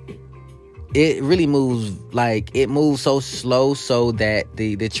 it really moves, it moves so slow so that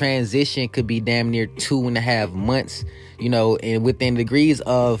the transition could be damn near 2.5 months, and within degrees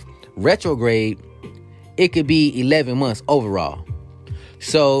of retrograde, it could be 11 months overall.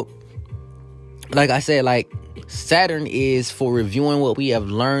 So, like I said, Saturn is for reviewing what we have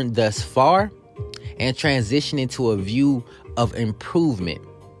learned thus far and transitioning to a view of improvement.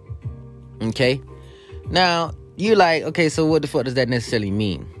 Okay? Now, you're like, okay, so what the fuck does that necessarily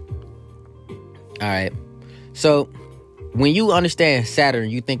mean? Alright. So, when you understand Saturn,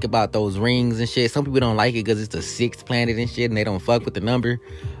 you think about those rings and shit. Some people don't like it because it's the 6th planet and shit, and they don't fuck with the number.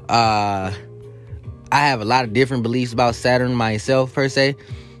 I have a lot of different beliefs about Saturn myself, per se.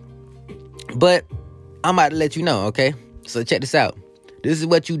 But I'm about to let you know, okay? So check this out. This is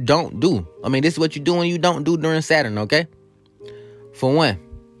what you don't do. This is what you do when you don't do during Saturn, okay? For one,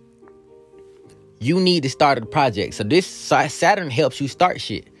 you need to start a project. So this Saturn helps you start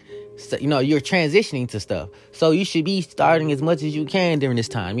shit. So, you're transitioning to stuff. So you should be starting as much as you can during this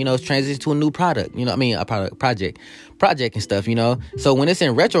time. Transition to a new product. A project and stuff, So when it's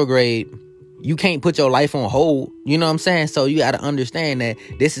in retrograde, you can't put your life on hold. You know what I'm saying? So you got to understand that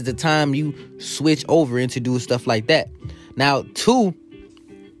this is the time you switch over into do stuff like that. Now, 2,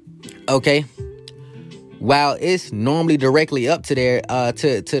 okay, while it's normally directly up to there,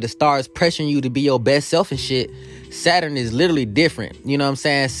 to the stars pressuring you to be your best self and shit, Saturn is literally different. You know what I'm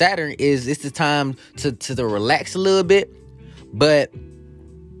saying? Saturn it's the time to relax a little bit, but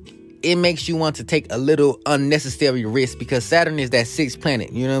it makes you want to take a little unnecessary risk because Saturn is that 6th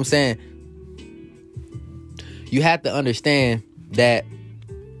planet. You know what I'm saying? You have to understand that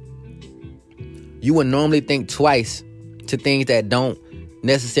you would normally think twice to things that don't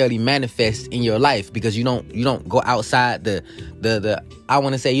necessarily manifest in your life because you don't go outside the I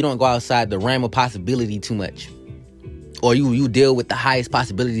want to say you don't go outside the realm of possibility too much, or you deal with the highest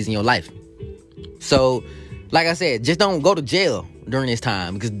possibilities in your life. So, like I said, just don't go to jail during this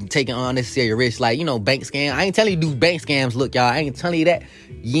time because taking unnecessary risks, bank scam. I ain't telling you do bank scams. Look, y'all, I ain't telling you that.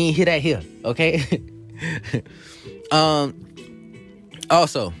 You ain't hear that here, okay?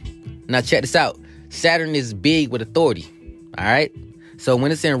 Also, now check this out. Saturn is big with authority. All right. So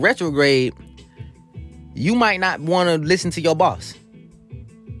when it's in retrograde, you might not want to listen to your boss.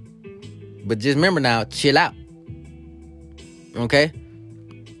 But just remember now, chill out. Okay?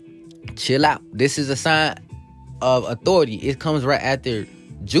 Chill out. This is a sign of authority. It comes right after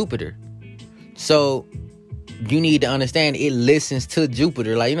Jupiter. So you need to understand it listens to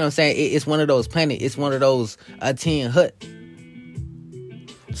Jupiter. You know what I'm saying? It's one of those planets. It's one of those 10 hut.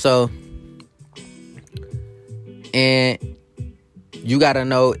 So, and you gotta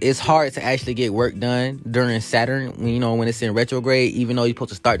know it's hard to actually get work done during Saturn, when it's in retrograde, even though you're supposed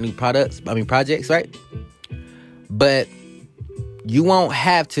to start new projects, right? But you won't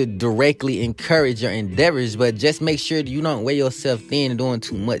have to directly encourage your endeavors, but just make sure that you don't weigh yourself thin and doing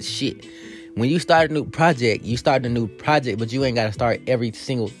too much shit. When you start a new project, but you ain't got to start every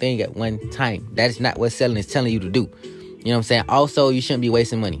single thing at one time. That is not what selling is telling you to do. You know what I'm saying? Also, you shouldn't be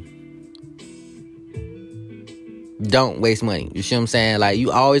wasting money. Don't waste money. You see what I'm saying? Like,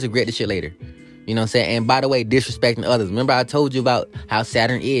 you always regret the shit later. You know what I'm saying? And by the way, disrespecting others. Remember I told you about how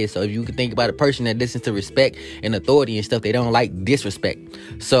Saturn is. So if you can think about a person that listens to respect and authority and stuff, they don't like disrespect.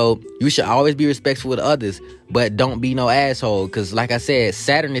 So you should always be respectful with others, but don't be no asshole. Because like I said,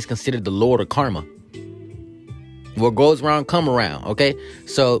 Saturn is considered the lord of karma. What goes around, come around. Okay?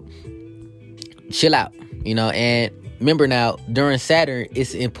 So chill out. And remember now, during Saturn,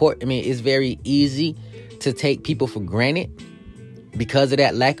 it's important. It's very easy to take people for granted. Because of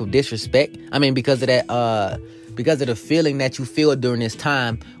that lack of disrespect. Because of that, because of the feeling that you feel during this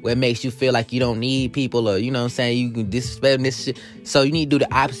time where it makes you feel like you don't need people, or, you can disrespect this shit. So you need to do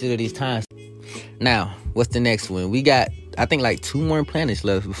the opposite of these times. Now, what's the next one? We got, I think, like 2 more planets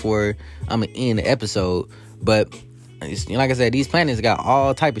left before I'm going to end the episode. But, like I said, these planets got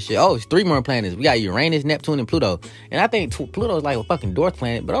all type of shit. Oh, it's 3 more planets. We got Uranus, Neptune, and Pluto. And I think Pluto is like a fucking dwarf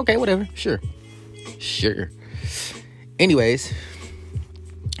planet. But okay, whatever. Sure. Anyways.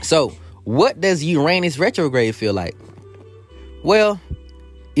 So, what does Uranus retrograde feel like? Well,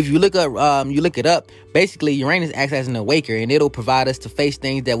 if you look it up, basically Uranus acts as an awaker, and it'll provide us to face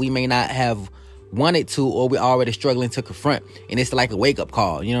things that we may not have wanted to, or we're already struggling to confront. And it's like a wake-up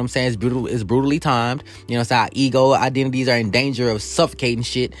call. You know what I'm saying? It's brutally timed. So our ego identities are in danger of suffocating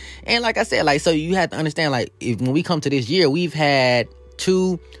shit. And like I said, so you have to understand, when we come to this year, we've had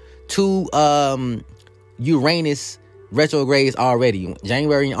two Uranus retrogrades already,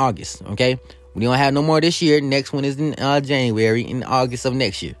 January and August. Okay, we don't have no more this year. Next one is in January and August of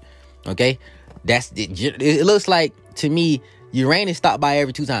next year. Okay, that's it. It looks like to me Uranus stopped by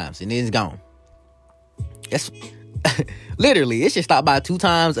every 2 times and then it's gone. That's literally, it should stop by 2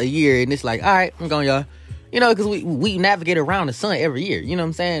 times a year and it's like, all right, I'm going, y'all. Because we navigate around the sun every year. You know what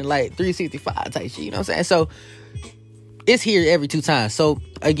I'm saying? Like 365 type shit. You know what I'm saying? So it's here every 2 times. So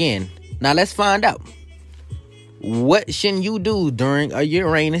again, now let's find out. What shouldn't you do during a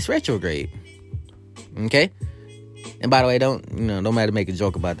Uranus retrograde? Okay? And by the way, don't matter to make a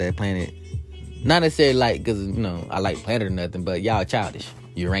joke about that planet. Not necessarily because, I like planet or nothing, but y'all childish.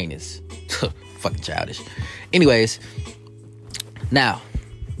 Uranus. Fucking childish. Anyways, now,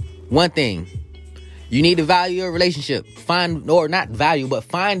 one thing. You need to value your relationship. Find the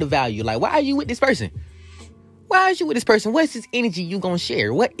value. Like, why are you with this person? Why are you with this person? What's this energy you gonna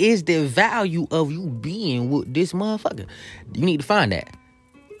share? What is the value of you being with this motherfucker? You need to find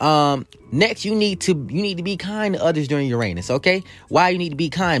that. Next, you need to be kind to others during Uranus, okay? Why you need to be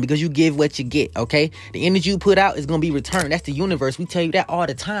kind? Because you give what you get, okay? The energy you put out is gonna be returned. That's the universe. We tell you that all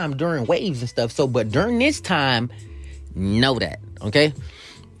the time during waves and stuff. So, but during this time, know that, okay?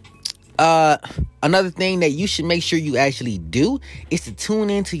 Another thing that you should make sure you actually do is to tune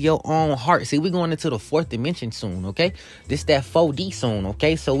into your own heart. See, we're going into the 4th dimension soon, okay? This that 4D soon,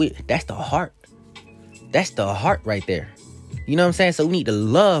 okay? So that's the heart. That's the heart right there. You know what I'm saying? So we need to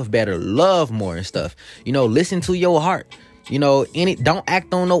love better, love more and stuff. Listen to your heart. Don't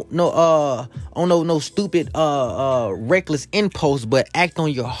act on no stupid reckless impulse, but act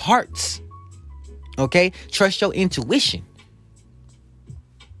on your hearts. Okay? Trust your intuition.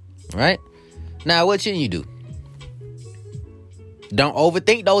 Right? Now, what shouldn't you do? Don't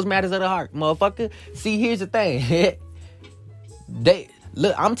overthink those matters of the heart, motherfucker. See, here's the thing.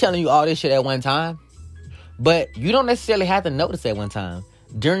 Look, I'm telling you all this shit at one time, but you don't necessarily have to notice at one time.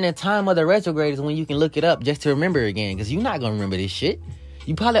 During the time of the retrograde is when you can look it up just to remember it again, because you're not going to remember this shit.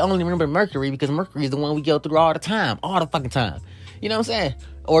 You probably only remember Mercury because Mercury is the one we go through all the fucking time. You know what I'm saying?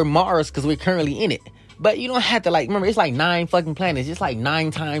 Or Mars because we're currently in it. But you don't have to, remember, it's like 9 fucking planets. It's like 9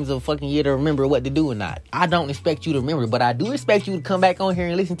 times a fucking year to remember what to do or not. I don't expect you to remember, but I do expect you to come back on here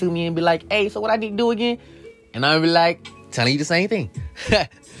and listen to me and be like, hey, so what I need to do again? And I'll be like, telling you the same thing.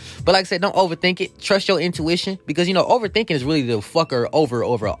 But like I said, don't overthink it. Trust your intuition. Because, overthinking is really the fucker over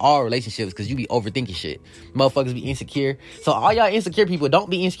all relationships, because you be overthinking shit. Motherfuckers be insecure. So all y'all insecure people, don't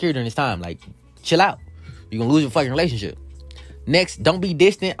be insecure during this time. Chill out. You're going to lose your fucking relationship. Next, don't be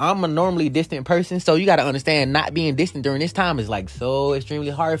distant. I'm a normally distant person, so you got to understand not being distant during this time is so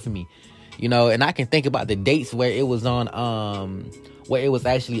extremely hard for me. And I can think about the dates where it was on where it was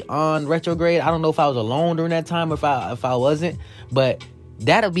actually on retrograde. I don't know if I was alone during that time or if I wasn't, but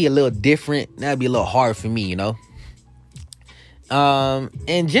that'll be a little different. That'll be a little hard for me,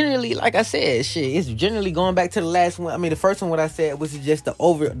 And generally, like I said, shit, it's generally going back to the last one. I mean, the first one, what I said was just the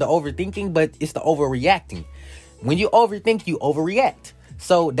overthinking, but it's the overreacting. When you overthink, you overreact.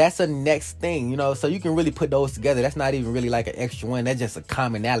 So that's a next thing, you know. So you can really put those together. That's not even really like an extra one. That's just a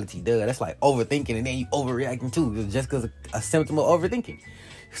commonality, duh. That's like overthinking and then you overreacting too, just because a symptom of overthinking.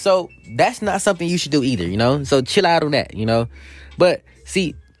 So that's not something you should do either, you know. So chill out on that, you know. But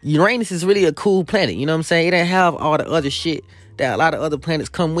see, Uranus is really a cool planet, you know what I'm saying? It didn't have all the other shit that a lot of other planets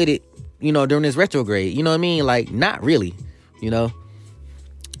come with it, you know, during this retrograde. You know what I mean? Like, not really, you know.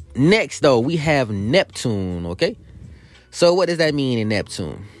 Next, though, we have Neptune, okay? So what does that mean in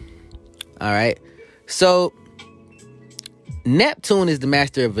Neptune? All right. So Neptune is the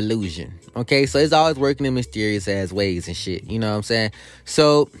master of illusion, okay? So it's always working in mysterious ass ways and shit, you know what I'm saying?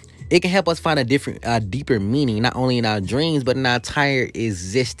 So it can help us find a deeper meaning, not only in our dreams, but in our entire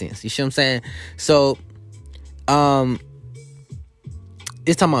existence. You see what I'm saying? So,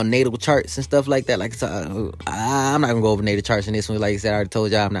 it's talking about natal charts and stuff like that. Like, so, I'm not gonna go over natal charts in this one. Like I said, I already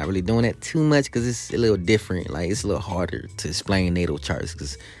told y'all I'm not really doing it too much because it's a little different. Like, it's a little harder to explain natal charts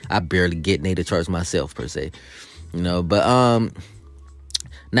because I barely get natal charts myself per se, you know. But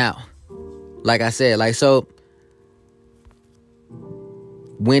now, like I said, like, so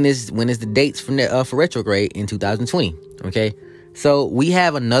when is the dates for retrograde in 2020? Okay. So we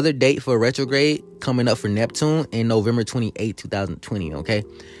have another date for retrograde coming up for Neptune in November 28, 2020, okay?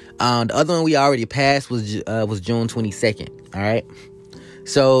 The other one we already passed was June 22nd, all right?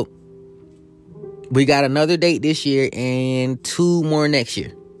 So we got another date this year and 2 more next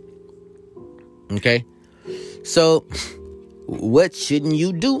year, okay? So what shouldn't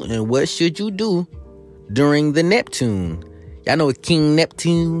you do and what should you do during the Neptune? Y'all know it's King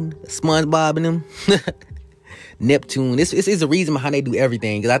Neptune, SpongeBob and them. Neptune, this is the reason behind they do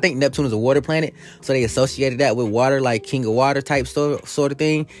everything, because I think Neptune is a water planet, so they associated that with water, like King of Water type sort of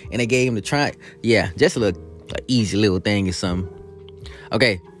thing, and they gave him the try. Yeah, just a easy little thing or something.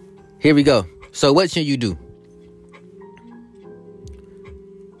 Okay, here we go. So what should you do?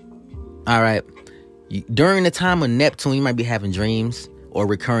 All right, during the time of Neptune, you might be having dreams or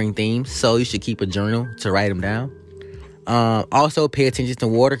recurring themes, so you should keep a journal to write them down. Also pay attention to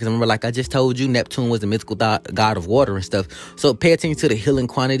water, because remember, like I just told you, Neptune was the mythical god of water and stuff. So pay attention to the healing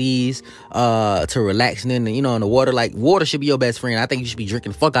quantities, to relaxing in, you know, in the water. Like, water should be your best friend. I think you should be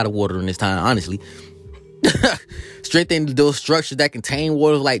drinking the fuck out of water in this time, honestly. Strengthen those structures that contain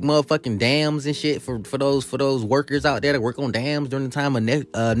water, like motherfucking dams and shit, for those workers out there that work on dams during the time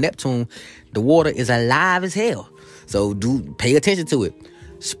of Neptune. The water is alive as hell, so pay attention to it.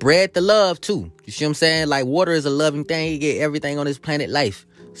 Spread the love too. You see what I'm saying? Like, water is a loving thing. You get everything on this planet life.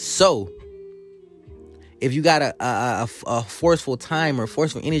 So if you got a forceful time or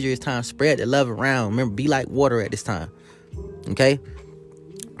forceful energy this time, spread the love around. Remember, be like water at this time. Okay?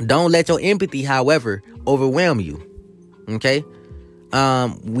 Don't let your empathy, however, overwhelm you. Okay?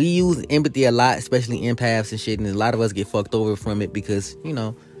 We use empathy a lot, especially empaths and shit, and a lot of us get fucked over from it because, you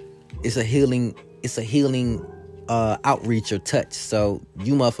know, it's a healing outreach or touch. So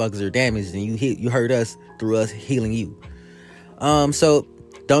you motherfuckers are damaged, and you hurt us through us healing you. So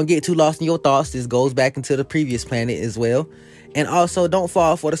don't get too lost in your thoughts. This goes back into the previous planet as well. And also, don't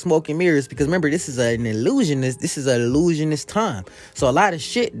fall for the smoke and mirrors, because remember, this is an illusion. This is an illusionist time. So a lot of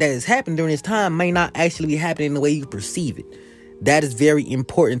shit that has happened during this time may not actually be happening the way you perceive it. That is very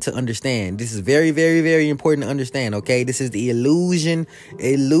important to understand. This is very, very, very important to understand, okay? This is the illusion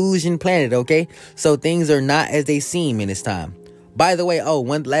planet, okay? So things are not as they seem in this time. By the way,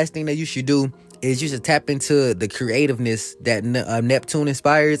 one last thing that you should do is you should tap into the creativeness that Neptune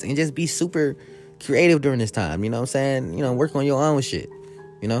inspires and just be super creative during this time. You know what I'm saying? You know, work on your own shit.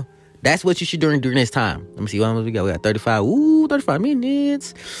 You know? That's what you should do during this time. Let me see how much we got. We got 35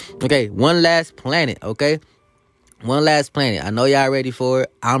 minutes. Okay, one last planet, okay? One last planet. I know y'all ready for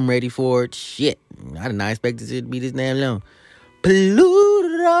it. I'm ready for it. Shit. I did not expect it to be this damn long.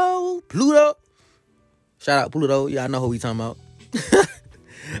 Pluto. Shout out Pluto. Y'all know who we talking about.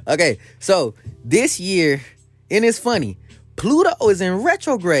 Okay. So this year, and it's funny, Pluto is in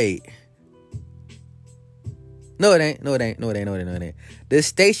retrograde. No, it ain't. The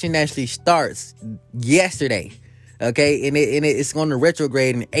station actually starts yesterday. Okay. And it's going to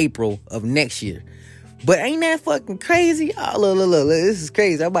retrograde in April of next year. But ain't that fucking crazy? Oh, look, this is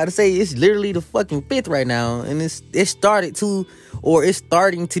crazy. I'm about to say it's literally the fucking 5th right now. And it's starting to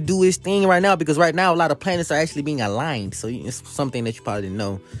do its thing right now, because right now a lot of planets are actually being aligned. So it's something that you probably didn't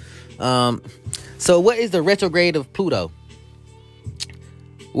know. So what is the retrograde of Pluto?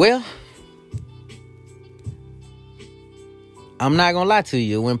 Well, I'm not gonna lie to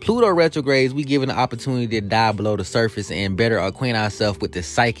you. When Pluto retrogrades, we given the opportunity to dive below the surface and better acquaint ourselves with the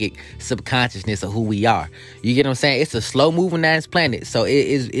psychic subconsciousness of who we are. You get what I'm saying? It's a slow moving ass planet, so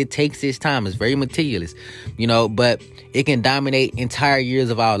it takes its time. It's very meticulous, but it can dominate entire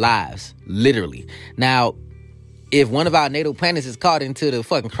years of our lives, literally. Now, if one of our natal planets is caught into the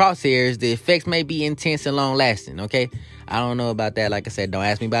fucking crosshairs, the effects may be intense and long lasting. Okay. I don't know about that. Like I said, don't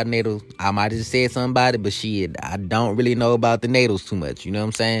ask me about natals. I might have just said something about it, but shit, I don't really know about the natals too much. You know what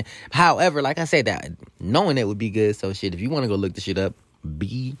I'm saying? However, like I said, that knowing it would be good. So shit, if you want to go look the shit up,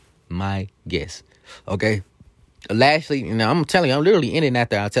 be my guest. Okay. Lastly, I'm telling you, I'm literally ending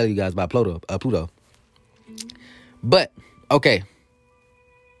after I'll tell you guys about Pluto. But okay,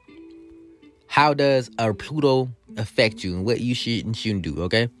 how does a Pluto affect you and what you should and shouldn't do?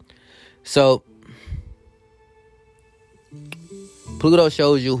 Okay, so Pluto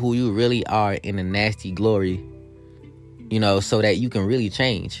shows you who you really are in a nasty glory, so that you can really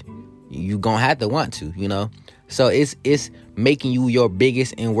change. You gonna have to want to, So it's making you your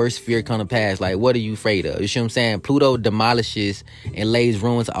biggest and worst fear come to pass. Like, what are you afraid of? You see what I'm saying? Pluto demolishes and lays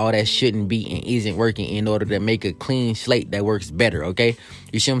ruins to all that shouldn't be and isn't working in order to make a clean slate that works better, okay?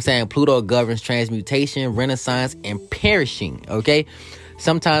 You see what I'm saying? Pluto governs transmutation, renaissance, and perishing, okay?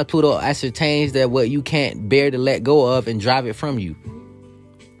 Sometimes Pluto ascertains that what you can't bear to let go of and drive it from you.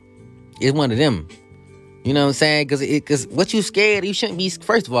 It's one of them. You know what I'm saying? Because what you scared, you shouldn't be.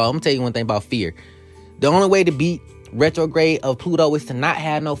 First of all, I'm going to tell you one thing about fear. The only way to beat retrograde of Pluto is to not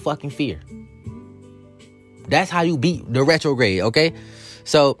have no fucking fear. That's how you beat the retrograde, okay?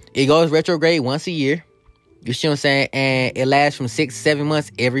 So it goes retrograde once a year. You see what I'm saying? And it lasts from 6 to 7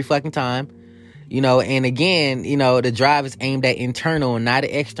 months every fucking time. And again, the drive is aimed at internal and not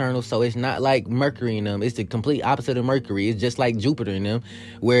external. So it's not like Mercury in them. It's the complete opposite of Mercury. It's just like Jupiter in them,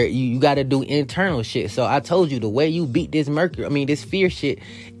 where you got to do internal shit. So I told you the way you beat this this fear shit,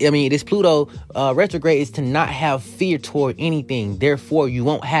 this Pluto retrograde is to not have fear toward anything. Therefore, you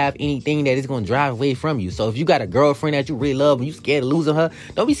won't have anything that is going to drive away from you. So if you got a girlfriend that you really love and you scared of losing her,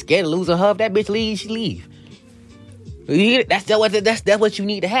 don't be scared of losing her. If that bitch leaves, she leave. That's what you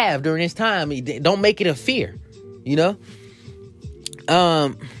need to have during this time. Don't make it a fear,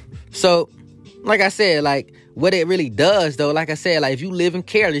 So, like I said, like what it really does, though, like I said, like if you living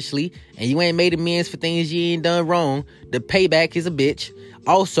carelessly and you ain't made amends for things you ain't done wrong, the payback is a bitch.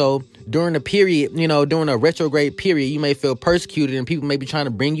 Also, during the period, during a retrograde period, you may feel persecuted and people may be trying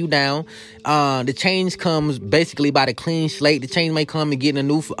to bring you down. The change comes basically by the clean slate. The change may come and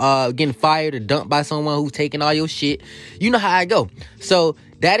getting fired or dumped by someone who's taking all your shit. You know how I go. So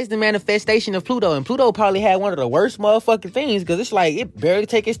that is the manifestation of Pluto. And Pluto probably had one of the worst motherfucking things because it's like it barely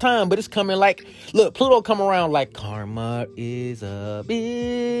take its time, but it's coming like, look, Pluto come around like karma is a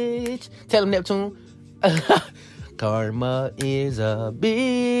bitch. Tell him, Neptune. Karma is a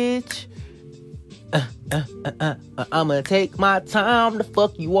bitch. I'ma take my time to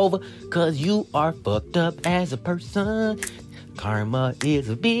fuck you over, cause you are fucked up as a person. Karma is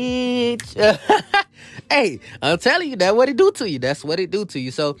a bitch. Hey, I'm telling you, that's what it do to you. That's what it do to you.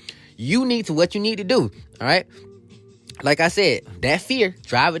 So what you need to do, all right? Like I said, that fear,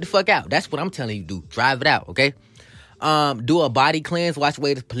 drive it the fuck out. That's what I'm telling you to do. Drive it out, okay? Do a body cleanse, watch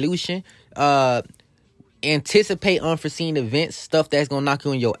away the pollution. Anticipate unforeseen events, stuff that's gonna knock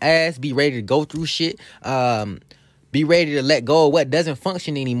you on your ass. Be ready to go through shit. Be ready to let go of what doesn't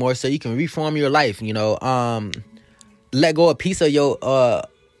function anymore so you can reform your life. Let go a piece of your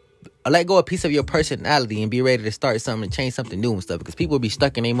personality and be ready to start something and change something new and stuff, because people will be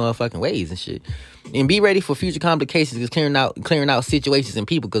stuck in their motherfucking ways and shit. And be ready for future complications, because clearing out situations and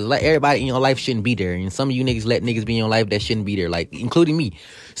people, because like everybody in your life shouldn't be there, and some of you niggas let niggas be in your life that shouldn't be there, like including me.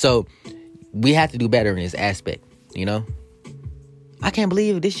 So we have to do better in this aspect, I can't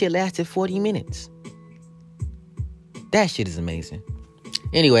believe this shit lasted 40 minutes. That shit is amazing.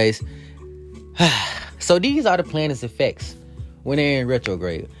 Anyways, so these are the planet's effects when they're in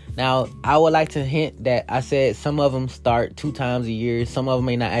retrograde. Now, I would like to hint that I said some of them start 2 times a year. Some of them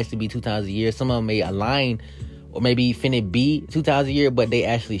may not actually be 2 times a year. Some of them may align or maybe finna be 2 times a year, but they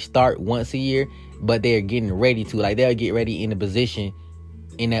actually start once a year, but they're getting ready to. Like, they'll get ready in a position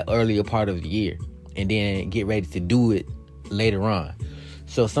in that earlier part of the year and then get ready to do it later on.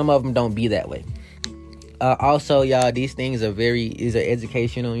 So some of them don't be that way. Also, y'all, these things are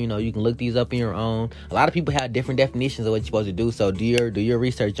educational. You can look these up on your own. A lot of people have different definitions of what you're supposed to do. So do your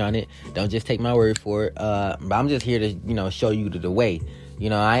research on it. Don't just take my word for it. But I'm just here to, show you the way.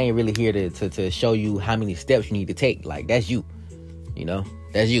 I ain't really here to show you how many steps you need to take. Like, that's you.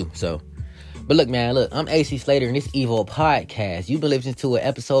 That's you. So, but look, man, I'm AC Slater and this Evil Podcast. You've been listening to an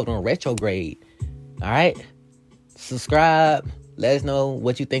episode on retrograde. All right? subscribe. Let us know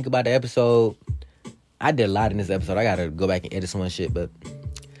what you think about the episode. I did a lot in this episode. I gotta go back and edit some shit, but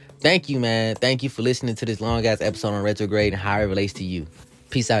thank you, man. Thank you for listening to this long-ass episode on retrograde and how it relates to you.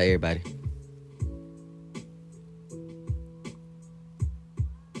 Peace out, everybody.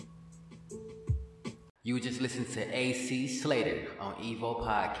 You just listened to AC Slater on Evo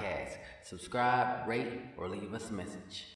Podcast. Subscribe, rate, or leave us a message.